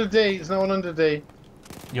no one under D. There's no one under D.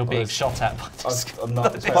 You're being shot at by this. I'm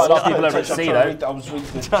not. Quite a lot of people over at C though. I was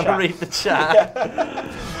reading the Trying to chat. read the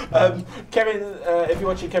chat. Kevin, if you're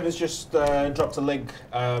watching, Kevin's just dropped a link to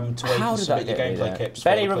where you How can did submit that your get me gameplay there? clips.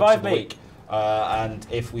 Benny, for the revive clips of the me. week. And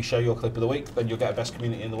if we show your clip of the week, then you'll get a best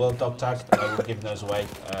community in the world dog tag. We're giving those away.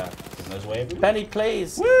 Every week. Benny,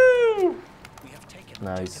 please. Woo!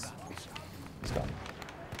 No, he's gone.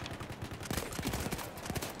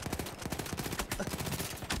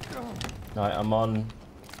 Right, I'm on.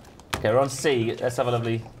 Okay, we're on C. Let's have a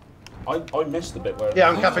lovely. I missed the bit where. Yeah,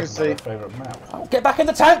 I'm capping C. My favourite map. Oh, get back in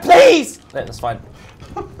the tank, please. Yeah, that's fine.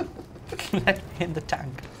 In the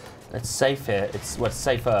tank. It's safe here. We're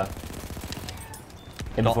safer.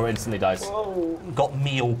 In before it instantly dies. Got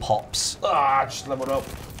meal pops. Just leveled up.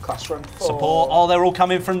 Classroom. Support. Oh, they're all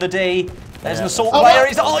coming from the D. There's an assault Oh, player. wow.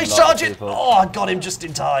 He's A lot of charging. people. Oh, I got him just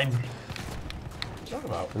in time.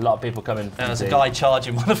 A lot of people coming. From There's D. a guy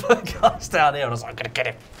charging one of the guys down here, and I was like, I'm gonna get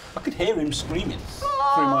him. I could hear him screaming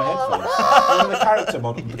through my headphones. Even the character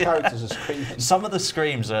model, the characters are screaming. Some of the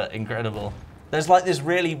screams are incredible. There's like this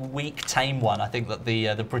really weak, tame one. I think that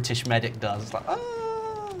the British medic does. It's like, ah.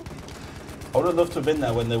 I would have loved to have been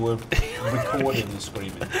there when they were recording and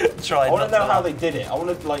screaming. Tried I want to not know to how laugh. they did it. I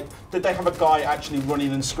want to did they have a guy actually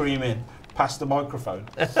running and screaming past the microphone?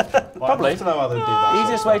 Like, Probably. I'd love to know how they did that.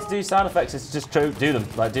 Easiest way to do sound effects is to just do them,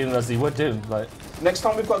 like do them as you would do them. Like, Next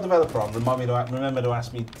time we've got a developer on, remember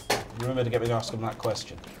to get me to ask them that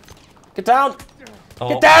question. get down, Oh,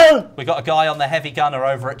 get down. We got a guy on the heavy gunner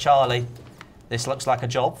over at Charlie. This looks like a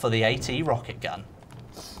job for the AT rocket gun.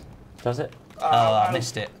 Does it? Oh, I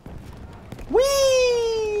missed it. Whee!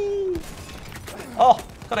 Oh,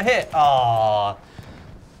 got a hit. Oh.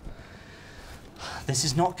 This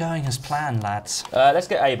is not going as planned, lads. Let's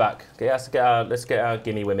get A back. Okay, let's get our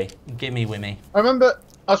gimme wimmy. Gimme wimmy. I remember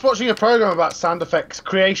I was watching a program about sound effects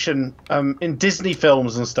creation in Disney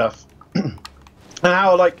films and stuff, and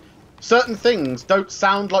how like certain things don't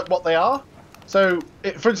sound like what they are. So,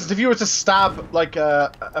 for instance, if you were to stab like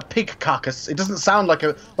a pig carcass, it doesn't sound like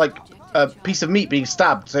a piece of meat being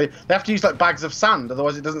stabbed. So they have to use like bags of sand,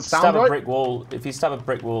 otherwise it doesn't sound Stab right. a brick wall. If you stab a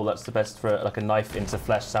brick wall, that's the best for like a knife into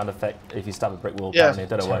flesh sound effect. If you stab a brick wall, Yeah. apparently, I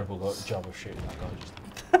don't know why. Terrible job of shooting that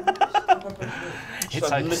guy.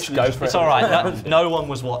 It's all right. No one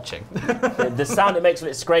was watching. The sound it makes when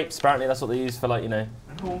it scrapes, apparently, that's what they use for like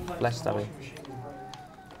flesh stabbing.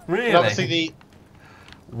 Really? And obviously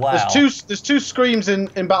Wow. there's two screams in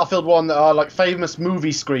Battlefield 1 that are like famous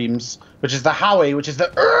movie screams, which is the Howie, which is the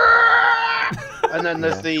and then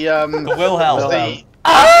there's the Wilhelm. the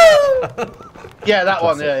yeah, that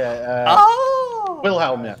one,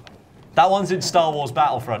 Wilhelm, yeah. That one's in Star Wars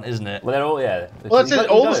Battlefront, isn't it? Well, they're all Well, that's it.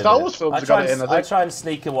 All the Star Wars films have got it in. I try and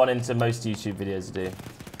sneak a one into most YouTube videos I do.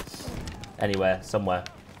 Anywhere, somewhere.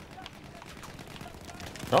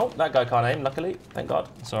 Oh, that guy can't aim, luckily. Thank God.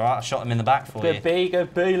 It's all right. I shot him in the back for you. Go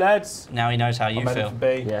B, lads. Now he knows how you I'm heading feel. for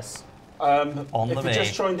B. Yes. On if the you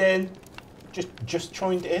just joined in, just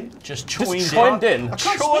joined in. Just joined in. I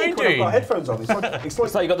can't speak when I've got headphones on. It's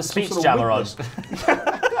like you got the speech jammer on.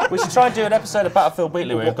 We should try and do an episode of Battlefield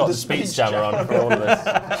Weekly where we've got the speech jammer on for all of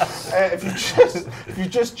this. If you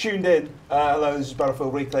just tuned in, hello, this is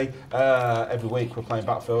Battlefield Weekly. Every week we're playing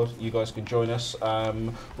Battlefield. You guys can join us.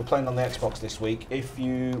 We're playing on the Xbox this week. If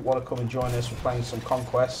you want to come and join us, we're playing some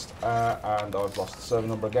Conquest, and I've lost the server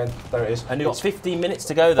number again. There it is. And you've got 15 minutes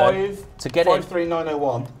to go though to get in.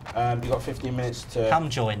 53901. You've got 15 minutes to come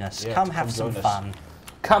join us. Yeah, come have some fun.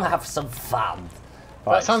 Come have some fun.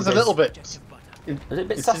 Right, that sounds a little bit. Is it a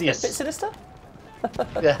bit sinister?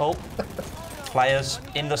 Yeah. Oh. Players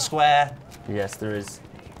in the square. Yes, there is.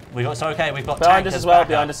 It's okay. We've got behind us as well.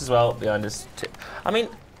 Behind us as well. Behind us. I mean,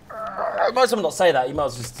 I might as well not say that. You might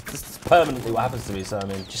as well just permanently what happens to me. So I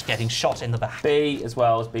mean, just getting shot in the back. B as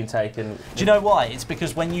well has been taken. Do you know why? It's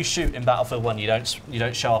because when you shoot in Battlefield 1, you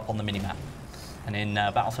don't show up on the minimap, and in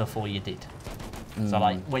Battlefield 4 you did. So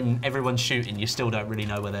like when everyone's shooting, you still don't really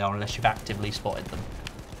know where they are unless you've actively spotted them.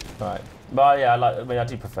 Right. But yeah, I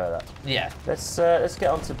do prefer that. Yeah. Let's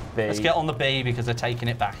get on to B. Let's get on the B because they're taking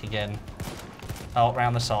it back again. Oh,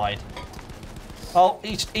 round the side. Oh,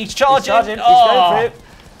 he's charging. He's charging. He's going through.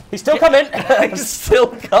 He's still coming. He's still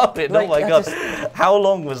coming. Oh my god. How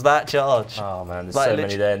long was that charge? Oh man, there's so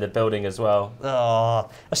many there in the building as well. Oh.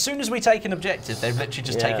 As soon as we take an objective, they've literally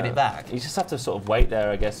just taken it back. You just have to sort of wait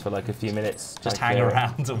there, I guess, for like a few minutes. Just hang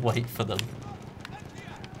around and wait for them.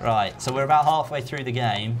 Right, so we're about halfway through the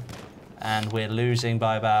game. And we're losing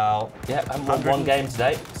by about... Yeah, I haven't won one game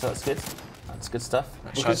today, so that's good. That's good stuff.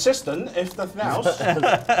 We're consistent, if nothing else.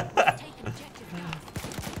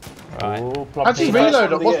 Right. Ooh, how do you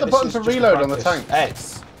reload? What's the button for reload on the tank?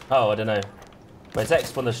 X. Oh, I don't know. But it's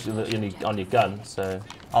X on your gun, so...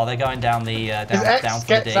 Oh, they're going down the... down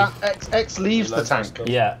for the D. X leaves the tank.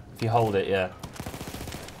 Yeah, if you hold it, yeah.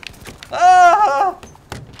 Ah!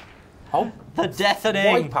 Oh, the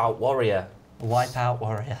deafening... Wipeout Warrior. Wipeout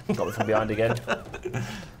Warrior. Got me from behind again.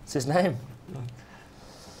 What's his name?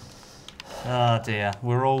 Oh dear,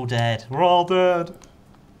 we're all dead. We're all dead.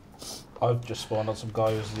 I've just spawned on some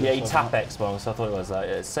guy who's... Yeah, you tap X bomb, so I thought it was that.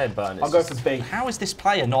 Yeah, it's the same button. I'll go for B. How is this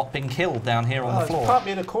player not been killed down here on the floor? He can't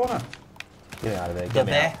be in a corner. Get me out of there. The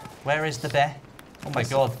bear? Where is the bear? Oh my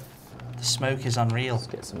god. The smoke is unreal. Let's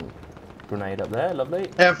get some grenade up there, lovely.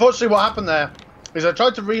 Yeah, unfortunately what happened there is I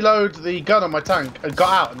tried to reload the gun on my tank and got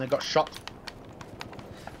out and then got shot.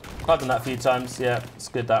 I've done that a few times, yeah, it's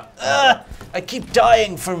good that. I keep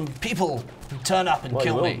dying from people who turn up and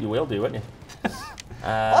kill me. You will do, won't you?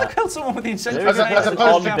 I killed someone with the incentive as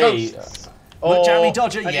opposed to B. Look, Jammy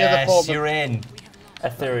Dodger, yes, you're in.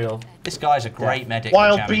 Ethereal. This guy's a great medic.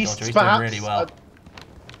 Wild Jammy beasts, Dodger. He's perhaps. doing really well.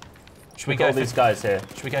 Should we go for these guys here?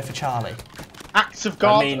 Should we go for Charlie? Acts of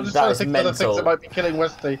God. I mean, I'm just that trying to is think of other things that might be killing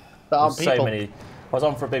Westie that aren't people. So many. I was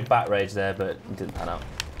on for a big bat rage there, but it didn't pan out.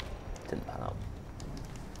 Didn't pan out.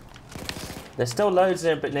 There's still loads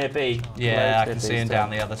near B. Yeah, I can see him down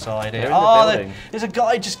the other side here. Oh, there's a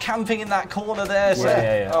guy just camping in that corner there. So.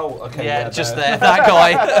 Yeah. Oh, okay. Yeah, just there, that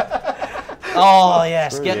guy. Oh,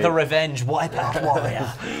 yes, get the revenge, Wipeout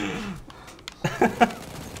Warrior.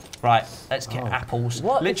 Right, let's get apples.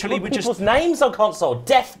 What? Literally, we people's names on console.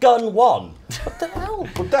 Death Gun 1. What the hell?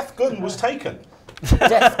 Well, Death Gun was taken.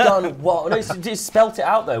 Death Gun 1. No, you spelt it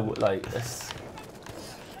out though, like.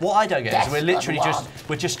 What I don't get is we're literally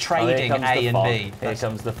just trading A and B. Here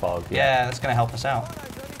comes the fog. Yeah, that's going to help us out.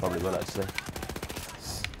 Probably will actually.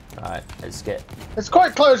 All right, let's get. It's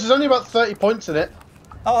quite close. There's only about 30 points in it.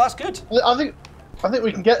 Oh, that's good. I think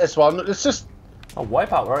we can get this one. It's just. Oh,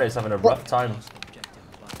 Wipeout Warrior's having a rough time.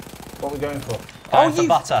 What are we going for? Going for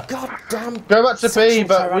butter. God damn. Go back to B,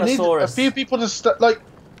 but we need a few people to like.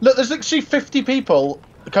 Look, there's actually 50 people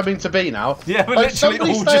coming to B now. Yeah, we're literally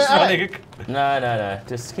all just running. No.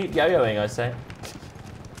 Just keep yo-yoing, I say.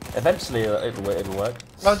 Eventually, it'll work.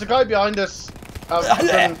 There's a guy behind us. Oh,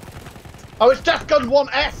 it's Death Gun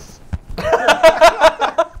 1S.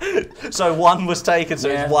 So 1 was taken, so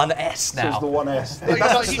it's 1S now. So it's the 1S. That's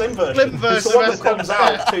That's the slim version. It's the one that comes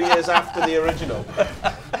out 2 years after the original.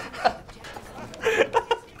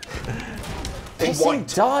 In white.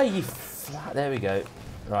 Die, you flat. There we go.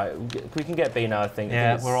 Right, we can get B now, I think.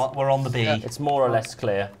 Yeah, we're on the B. It's more or less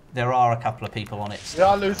clear. There are a couple of people on it. We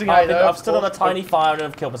are losing I've stood on a tiny fire and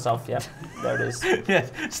I've killed myself, yeah. There it is. Yeah,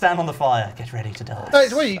 stand on the fire, get ready to die. No,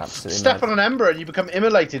 it's where you step on an ember and you become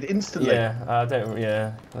immolated instantly. Yeah, I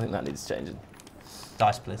think that needs changing.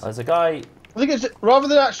 Dice, please. There's a guy... I think it's rather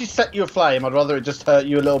than actually set you aflame, I'd rather it just hurt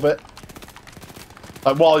you a little bit.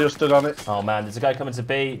 Like while you're stood on it. Oh man, there's a guy coming to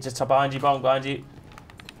B, just behind you, Bonk, behind you.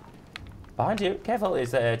 Behind you. Careful.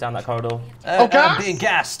 Is down that corridor. I'm being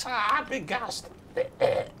gassed. I'm being gassed. You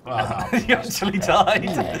actually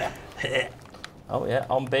died. Oh, yeah.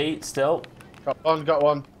 On B, still. Got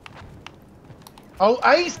one. Oh,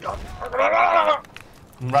 A's got.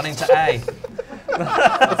 I'm running to A.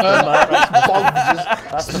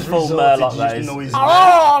 That's the full Murloc, that is.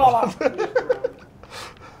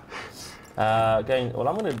 Well,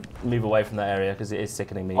 I'm going to move away from that area because it is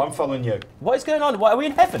sickening me. I'm following you. What is going on? What, are we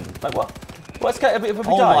in heaven? Like what? What's going on?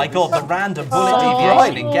 Oh my god, the random bullet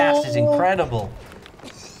deviation in gas is incredible.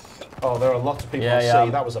 Oh, there are lots of people on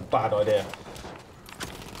C. That was a bad idea.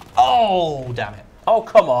 Oh, damn it. Oh,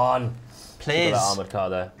 come on. Please. That armoured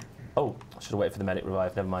car there. Oh, I should have waited for the medic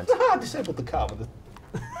revive. Never mind. I disabled the car with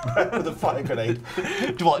a fire grenade.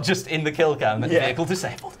 What, just in the kill cam? Vehicle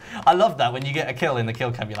disabled. I love that when you get a kill in the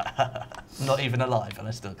kill cam, you're like, not even alive, and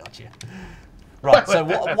I still got you. Right, so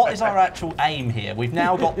what is our actual aim here? We've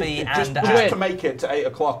now got B and A. Just to make it to 8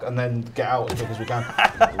 o'clock and then get out as quick as we can.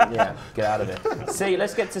 Yeah, get out of it. C,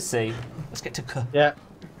 let's get to C. Let's get to C. Yeah.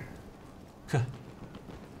 C.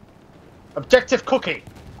 Objective cookie.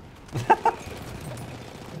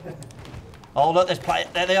 Oh look,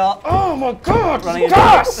 there they are. Oh my god, running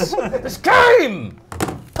gas! This game!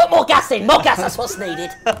 Put more gas in, more gas, that's what's needed.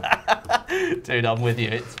 Dude, I'm with you.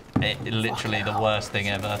 It's literally the worst thing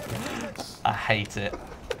ever. I hate it.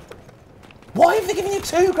 Why have they given you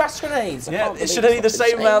 2 gas grenades? Yeah, it should be the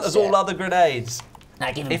same amount as all other grenades.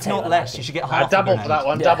 Nah, give if not less, you should get half a double grenade. for that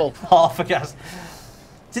one, double. Half a gas.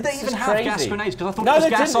 Did they even have gas grenades? Because I thought it was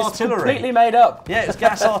gas artillery. It's completely made up. Yeah, it's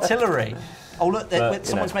gas artillery. Oh look,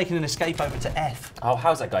 someone's making an escape over to F. Oh,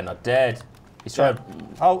 how's that guy not dead? He's trying to...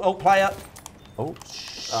 Oh, player. Oh,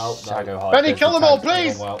 go hard. Benny, kill them all,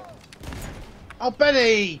 please! Oh,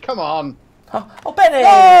 Benny, come on. Oh, Benny!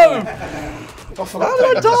 No! How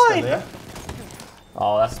did I die?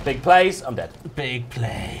 Oh, that's big plays. I'm dead. Big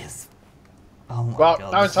plays. Oh my God,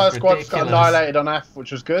 God, our entire squad just got annihilated on F,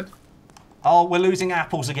 which was good. Oh, we're losing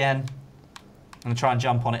apples again. I'm going to try and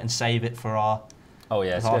jump on it and save it for our... Oh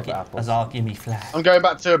yeah, as our gimme flag. I'm going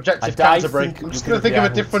back to objective counter break. I'm just going to think of a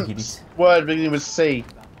different word beginning with C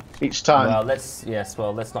each time. Well,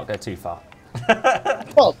 let's not go too far.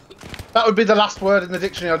 Well, that would be the last word in the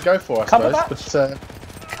dictionary I'd go for, I suppose. But,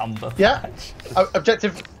 Cumberbatch. Yeah.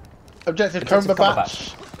 Objective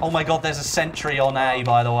Cumberbatch. Oh my God, there's a sentry on A,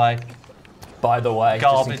 by the way. Garbage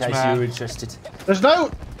just in case you were interested. There's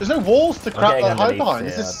no walls to crap that hide behind.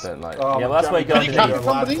 Yeah, this... well, that's where you go underneath.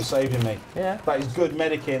 Somebody for saving me. Yeah. That is good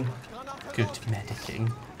medicing. Good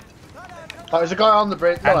medicing. Oh, there's a guy on the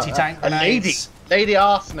bridge. Anti-tank a lady. Lady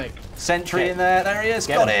arsenic. Sentry in there. There he is.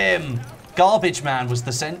 Got him. Garbage man was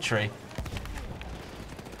the sentry.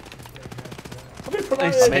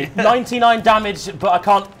 99 damage, but I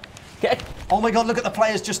can't get. Oh my God! Look at the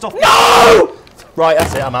players just off. No! Right,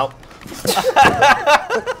 that's it. I'm out.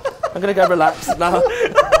 I'm gonna go relax now.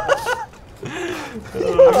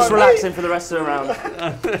 I'm just relaxing for the rest of the round.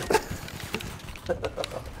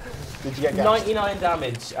 Did you get gas? 99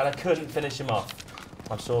 damage, and I couldn't finish him off.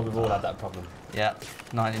 I'm sure we've all had that problem. Yeah,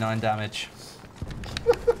 99 damage.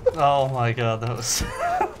 Oh my God, that was,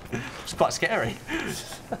 it was quite scary.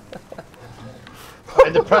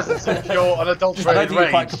 In the presence of pure unadulterated I don't think you're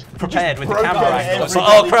rage. quite prepared with the camera angle. It's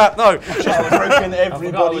like, oh crap, no! I've broken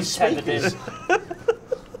everybody's speakers.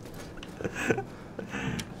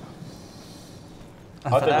 I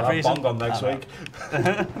think we'll have Bong on next week.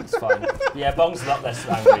 It's fine. Yeah, Bong's a lot less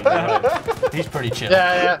angry. He's pretty chill.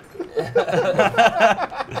 Yeah.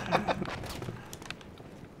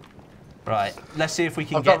 Right, let's see if we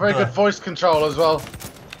can I've got very good voice control as well.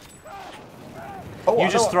 You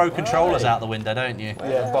just throw controllers out the window, don't you?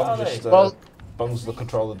 Yeah, Bong's the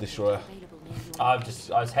controller destroyer.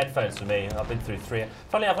 It's headphones for me. I've been through 3.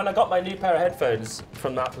 Funny enough, when I got my new pair of headphones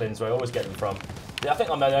from Maplins, where I always get them from, I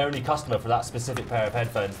think I'm the only customer for that specific pair of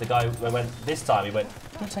headphones. The guy went this time, he went,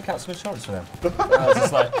 "I'm gonna take out some insurance for them." I was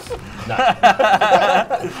just like, no.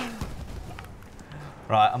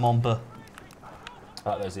 Right, I'm on B. I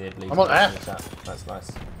like those ear bleeds. I'm on F. That's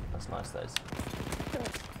nice. That's nice, those.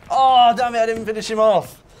 Oh, damn it, I didn't finish him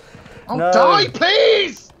off. Oh, no. Die,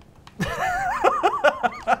 please!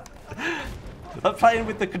 But playing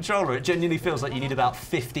with the controller, it genuinely feels like you need about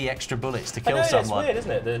 50 extra bullets to kill someone. It's weird,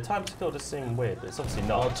 isn't it? The time to kill does seem weird, but it's obviously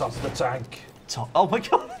not. On top of the tank. Oh my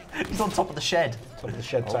God, he's on top of the shed. Top of the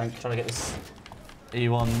shed tank. Trying to get this. Are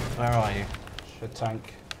you on, where are you? Shed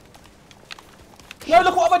tank. No,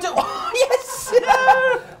 look what am I doing? Oh, yes!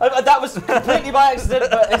 That was completely by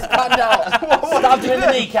accident, but it's panned out. Stabbed him in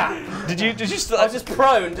the kneecap. Did you I was just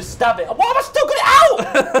prone to stab it. Why am I still got it out?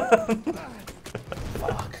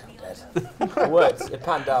 Fuck, I'm dead. It worked. It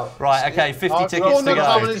panned out. Right, okay, 50 tickets to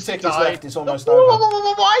go. 50 tickets left, it's almost over.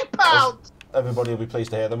 Wipeout! Everybody will be pleased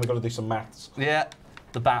to hear. Then we've got to do some maths. Yeah,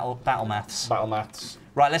 the battle maths. Battle maths.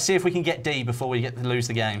 Right, let's see if we can get D before we get to lose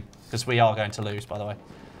the game. Because we are going to lose, by the way.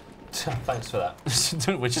 Thanks for that.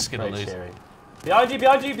 We're just going to lose. Cheery. Behind you,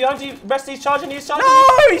 behind you, behind you. Westie's charging you, he's charging No,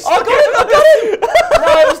 you. he's I got him, No,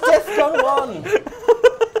 it was Defcon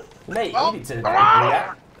 1. Mate, you need to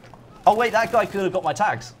react. Oh wait, that guy could have got my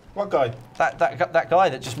tags. What guy? That guy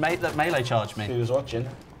that just made that melee charged me. He was watching.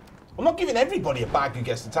 I'm not giving everybody a bag who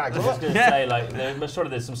gets the tags. I was going to say, like, surely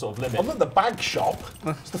there's some sort of limit. I'm not the bag shop.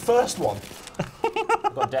 It's the first one.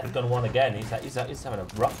 We've got Defcon 1 again. He's having a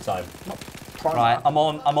rough time. Right, I'm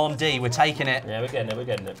on D. We're taking it. Yeah, we're getting it. We're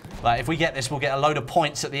getting it. Like, if we get this, we'll get a load of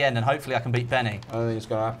points at the end, and hopefully I can beat Benny. I don't think it's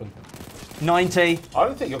going to happen. 90. I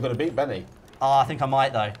don't think you're going to beat Benny. Oh, I think I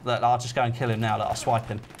might though. Look, I'll just go and kill him now. Look, I'll swipe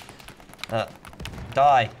him.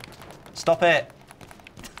 Die. Stop it.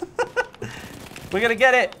 We're gonna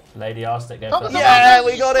get it. Lady Arstic, go first. Yeah,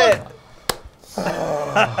 we got it.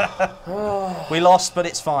 We lost, but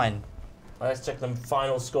it's fine. Let's check them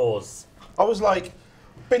final scores. I was like,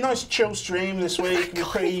 been nice chill stream this week.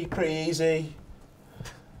 Pretty easy.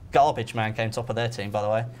 Garbage Man came top of their team, by the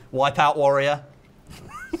way. Wipeout Warrior.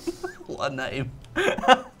 What a name.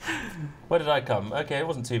 Where did I come? Okay, it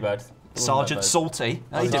wasn't too bad. Sergeant Salty.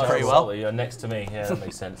 Oh, he did Sergeant pretty well. Salty, you're next to me. Yeah, that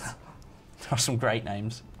makes sense. There are some great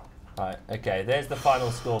names. Right, okay, there's the final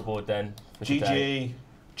scoreboard then. GG.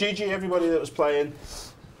 GG, everybody that was playing.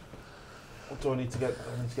 What do I need to get?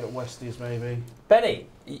 I need to get Westies, maybe. Benny,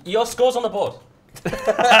 your score's on the board.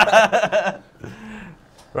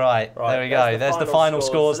 Right, there we go. There's the final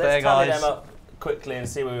scores so there, tally guys. them up quickly and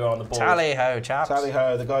see where we are on the board. Tally ho, chaps. Tally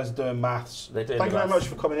ho, the guys are doing maths. They're doing Thank you very maths.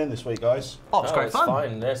 much for coming in this week, guys. Oh, it's great fun.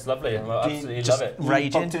 Fine, it's lovely. I absolutely just love it. raging.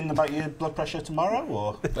 You bumped in about your blood pressure tomorrow,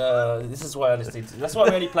 or? This is why honestly, that's why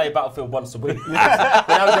we only play Battlefield once a week. But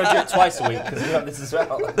now we're going to do it twice a week because we have this as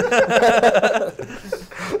well.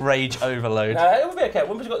 Rage overload. It will be okay.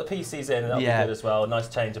 Once we've got the PCs in, that'll be Yeah. good as well. Nice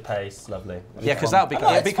change of pace, lovely. Yeah, because that'll be, it'll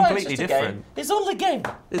be it's fine, completely it's just a game. different. It's only a game.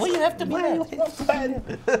 All you have to be there.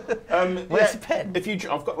 Where's the pen? If you,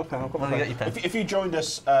 I've got my pen. I've got my Well, you pen. got your pen. If you joined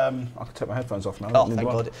us, I can take my headphones off now. Oh, thank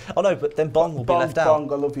God. Oh no, but then Bong will be left out.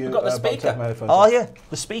 Bong, I love you. We've got the Bong, speaker. take my headphones Oh off. yeah,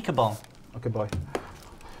 the speaker Bong. Okay, bye.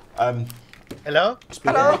 Hello?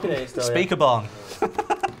 Hello. Speaker Bong.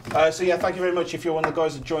 So yeah, thank you very much if you're one of the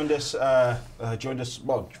guys that joined us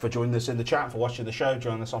for joining us in the chat, for watching the show,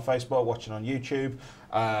 joining us on Facebook, watching on YouTube.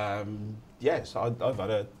 Yes, I've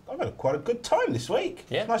had quite a good time this week.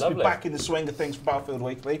 Yeah, It's nice to be back in the swing of things for Battlefield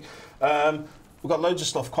Weekly. We've got loads of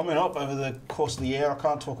stuff coming up over the course of the year. I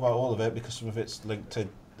can't talk about all of it because some of it's linked to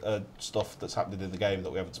stuff that's happening in the game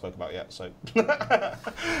that we haven't spoken about yet. So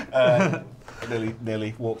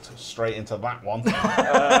nearly walked straight into that one.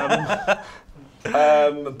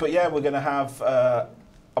 But yeah, we're going to have.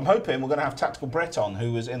 I'm hoping we're going to have Tactical Brett on,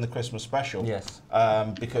 who was in the Christmas special. Yes.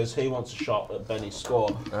 Because he wants a shot at Benny's score.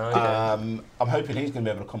 Okay. I'm hoping he's going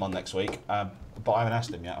to be able to come on next week. But I haven't asked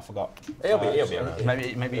him yet. I forgot. He'll be around.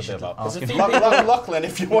 Maybe you should ask him. Lachlan,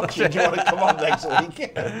 if you're watching, do you want to come on next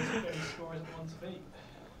week?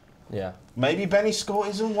 Yeah. Maybe Benny's score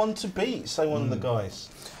isn't one to beat. Say one of the guys.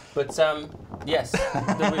 But yes,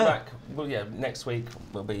 they'll be back. Well, yeah, next week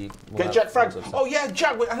we'll Get Jack Frag. Oh yeah,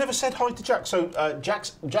 Jack. I never said hi to Jack. So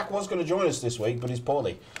Jack was going to join us this week, but he's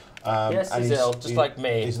poorly. Yes, he's ill, just like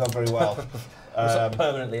me. He's not very well.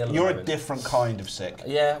 Permanently ill. You're a different kind of sick.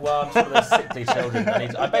 Yeah, well, I'm sort of those sickly children.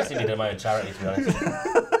 I basically need my own charity, to be honest.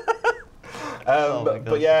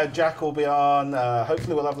 But yeah, Jack will be on.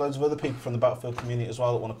 Hopefully, we'll have loads of other people from the Battlefield community as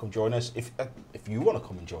well that want to come join us. If you want to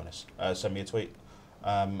come and join us, send me a tweet.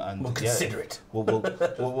 And we'll consider it.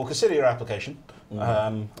 We'll consider your application.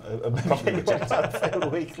 Probably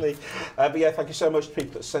Battlefield Weekly. But yeah, thank you so much to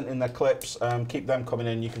people that sent in their clips. Keep them coming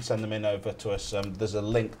in. You can send them in over to us. There's a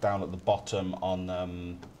link down at the bottom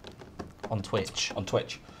on Twitch. On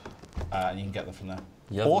Twitch, and you can get them from there.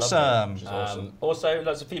 Yeah, awesome. Also,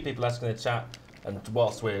 lots of few people asking in the chat. And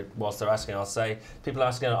whilst they're asking, I'll say, people are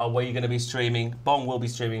asking, where are you going to be streaming? Bong will be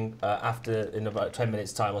streaming in about 10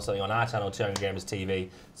 minutes' time or something on our channel, Angry Gamers TV.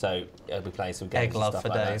 So he'll be playing some games Egg love and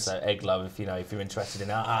stuff for like days. that. So egg love, if you're interested in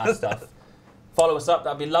our stuff. Follow us up,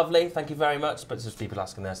 that'd be lovely. Thank you very much. But there's people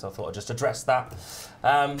asking there, so I thought I'd just address that.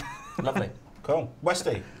 Lovely. Cool.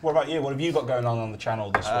 Westie, what about you? What have you got going on the channel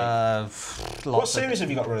this week? What series have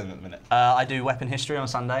you got running at the minute? I do Weapon History on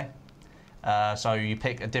Sunday. So you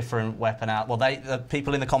pick a different weapon out. Well, the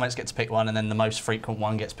people in the comments get to pick one, and then the most frequent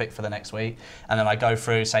one gets picked for the next week. And then I go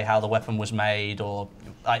through, say how the weapon was made, or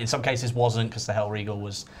in some cases wasn't, because the Hellriegel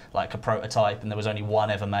was like a prototype, and there was only one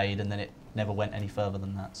ever made, and then it never went any further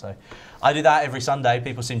than that. So I do that every Sunday.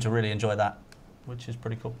 People seem to really enjoy that, which is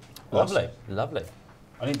pretty cool. Lovely, lovely.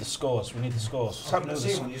 I need the scores. We need the scores. What's happening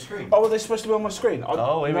see them on your screen? Oh, are they supposed to be on my screen? Here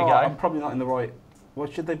we go. I'm probably not in the right.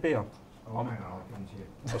 What should they be on? Oh, hang on, I'll give them to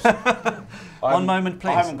you. One moment,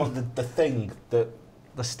 please. I haven't got the thing that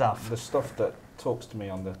the stuff that talks to me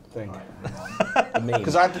on the thing. Right.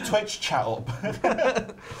 Because I had the Twitch chat up.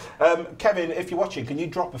 Kevin, if you're watching, can you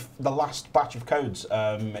drop the last batch of codes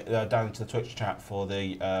down into the Twitch chat for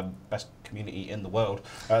the best community in the world?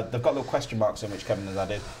 They've got little question marks in which Kevin has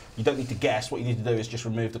added. You don't need to guess. What you need to do is just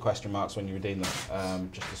remove the question marks when you redeem them,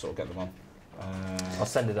 just to sort of get them on. I'll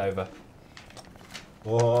send it over.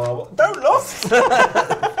 Whoa, don't look!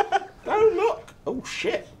 Don't look! Oh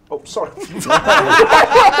shit! Oh, sorry.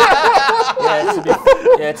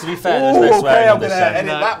 yeah, to be fair, there's no swearing I'm on going this to show. edit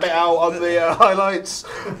that bit out on the highlights.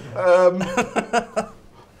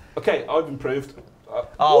 Okay, I've improved.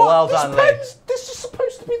 Well done, Lee. This is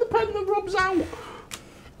supposed to be the pen that rubs out.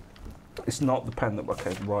 It's not the pen that...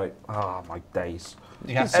 Okay, right. Ah, my days.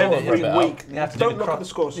 You have to every week. You have to don't look at the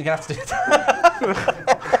scores. You have to do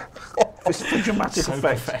that. This is a dramatic so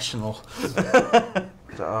effect. Professional.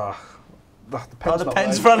 The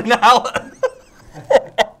pen's running out.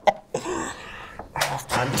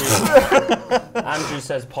 Andrew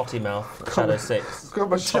says potty mouth. Shadow 6.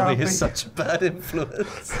 Tommy is such a bad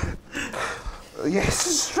influence. Yes, it's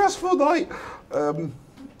a stressful night. I'm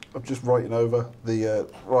just writing over the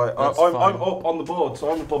right. I'm up on the board,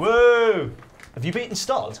 so I'm the board. Woo! Have you beaten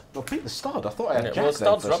Stod? I beat the Stod. I thought I had Jack. Well,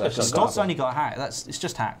 Stod's rubbish. Stod's only got hacks. It's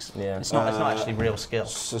just hacks. Yeah. It's not actually real skill.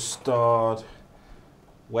 So Stod.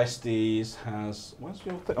 Westie's has. Where's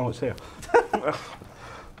your thing? Oh, it's here.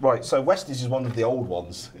 Right, so Westie's is one of the old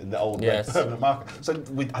ones in the old permanent market. So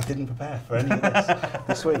I didn't prepare for any of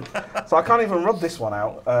this week. So I can't even rub this one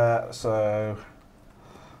out. So.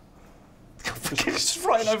 Just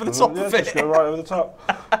right over the top of it. Just go right over the top.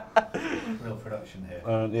 Real production here.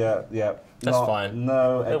 Yeah. That's fine.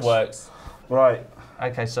 No, it works. Right.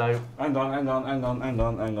 Okay, so. Hang on. And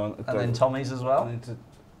then Tommy's as well. I need to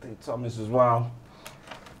do Tommy's as well.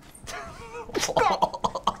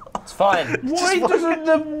 It's fine. Why doesn't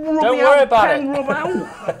the Don't worry about it. rub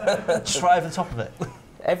out? Just right over the top of it.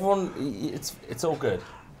 Everyone, it's all good.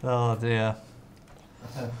 Oh dear.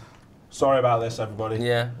 Sorry about this, everybody.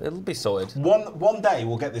 Yeah, it'll be sorted. One day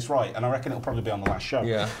we'll get this right, and I reckon it'll probably be on the last show.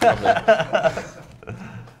 Yeah, probably.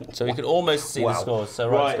 So we could almost see the scores. So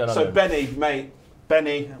right, so Benny, mate.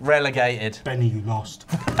 Benny. Relegated. Benny, you lost.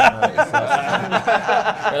 You'll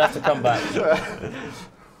have to come back.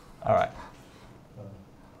 All right.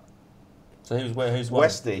 So who's won?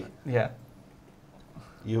 Westie. Yeah.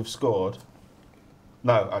 You have scored.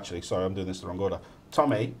 No, actually, sorry, I'm doing this in the wrong order.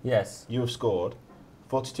 Tommy. Yes. You have scored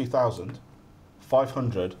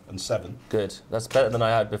 42,507. Good. That's better than I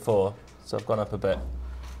had before. So I've gone up a bit.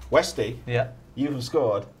 Westie. Yeah. You have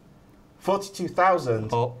scored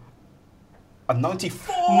 42,000. Oh. And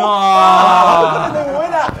 94. No!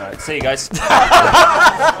 Right, see you guys.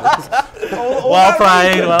 Well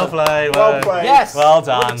played. Yes. Well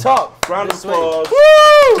done. Top. Round of applause.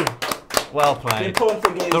 Woo! Well The played. important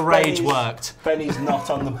thing is The rage worked. Benny's not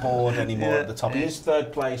on the board anymore at the top. He is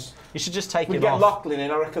third place. You should just take We him get off. Lachlan in.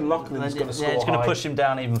 I reckon Lachlan's going to score it's going to high. push him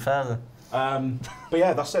down even further. But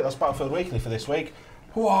yeah, that's it. That's Battlefield Weekly for this week.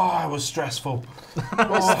 Wow, it was stressful. It's fun.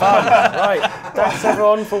 Right. Thanks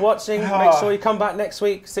everyone for watching. Make sure you come back next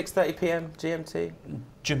week, 6:30 PM GMT.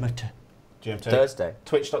 GMT. Thursday.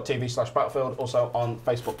 Twitch.tv/Battlefield. Also on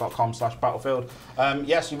Facebook.com/Battlefield.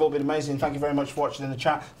 Yes, you've all been amazing. Thank you very much for watching in the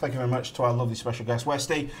chat. Thank you very much to our lovely special guest,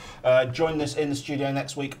 Westie. Join us in the studio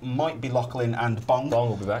next week. Might be Lachlan and Bong. Bong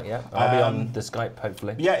will be back, yeah. I'll be on the Skype,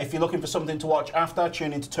 hopefully. Yeah, if you're looking for something to watch after,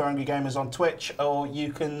 tune into 2 Angry Gamers on Twitch, or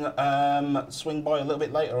you can swing by a little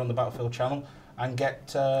bit later on the Battlefield channel and get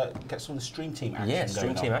some of the stream team action Yeah,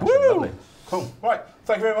 stream going team on. action. Woo! Lovely. Cool. Right.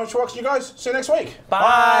 Thank you very much for watching, you guys. See you next week.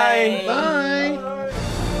 Bye. Bye.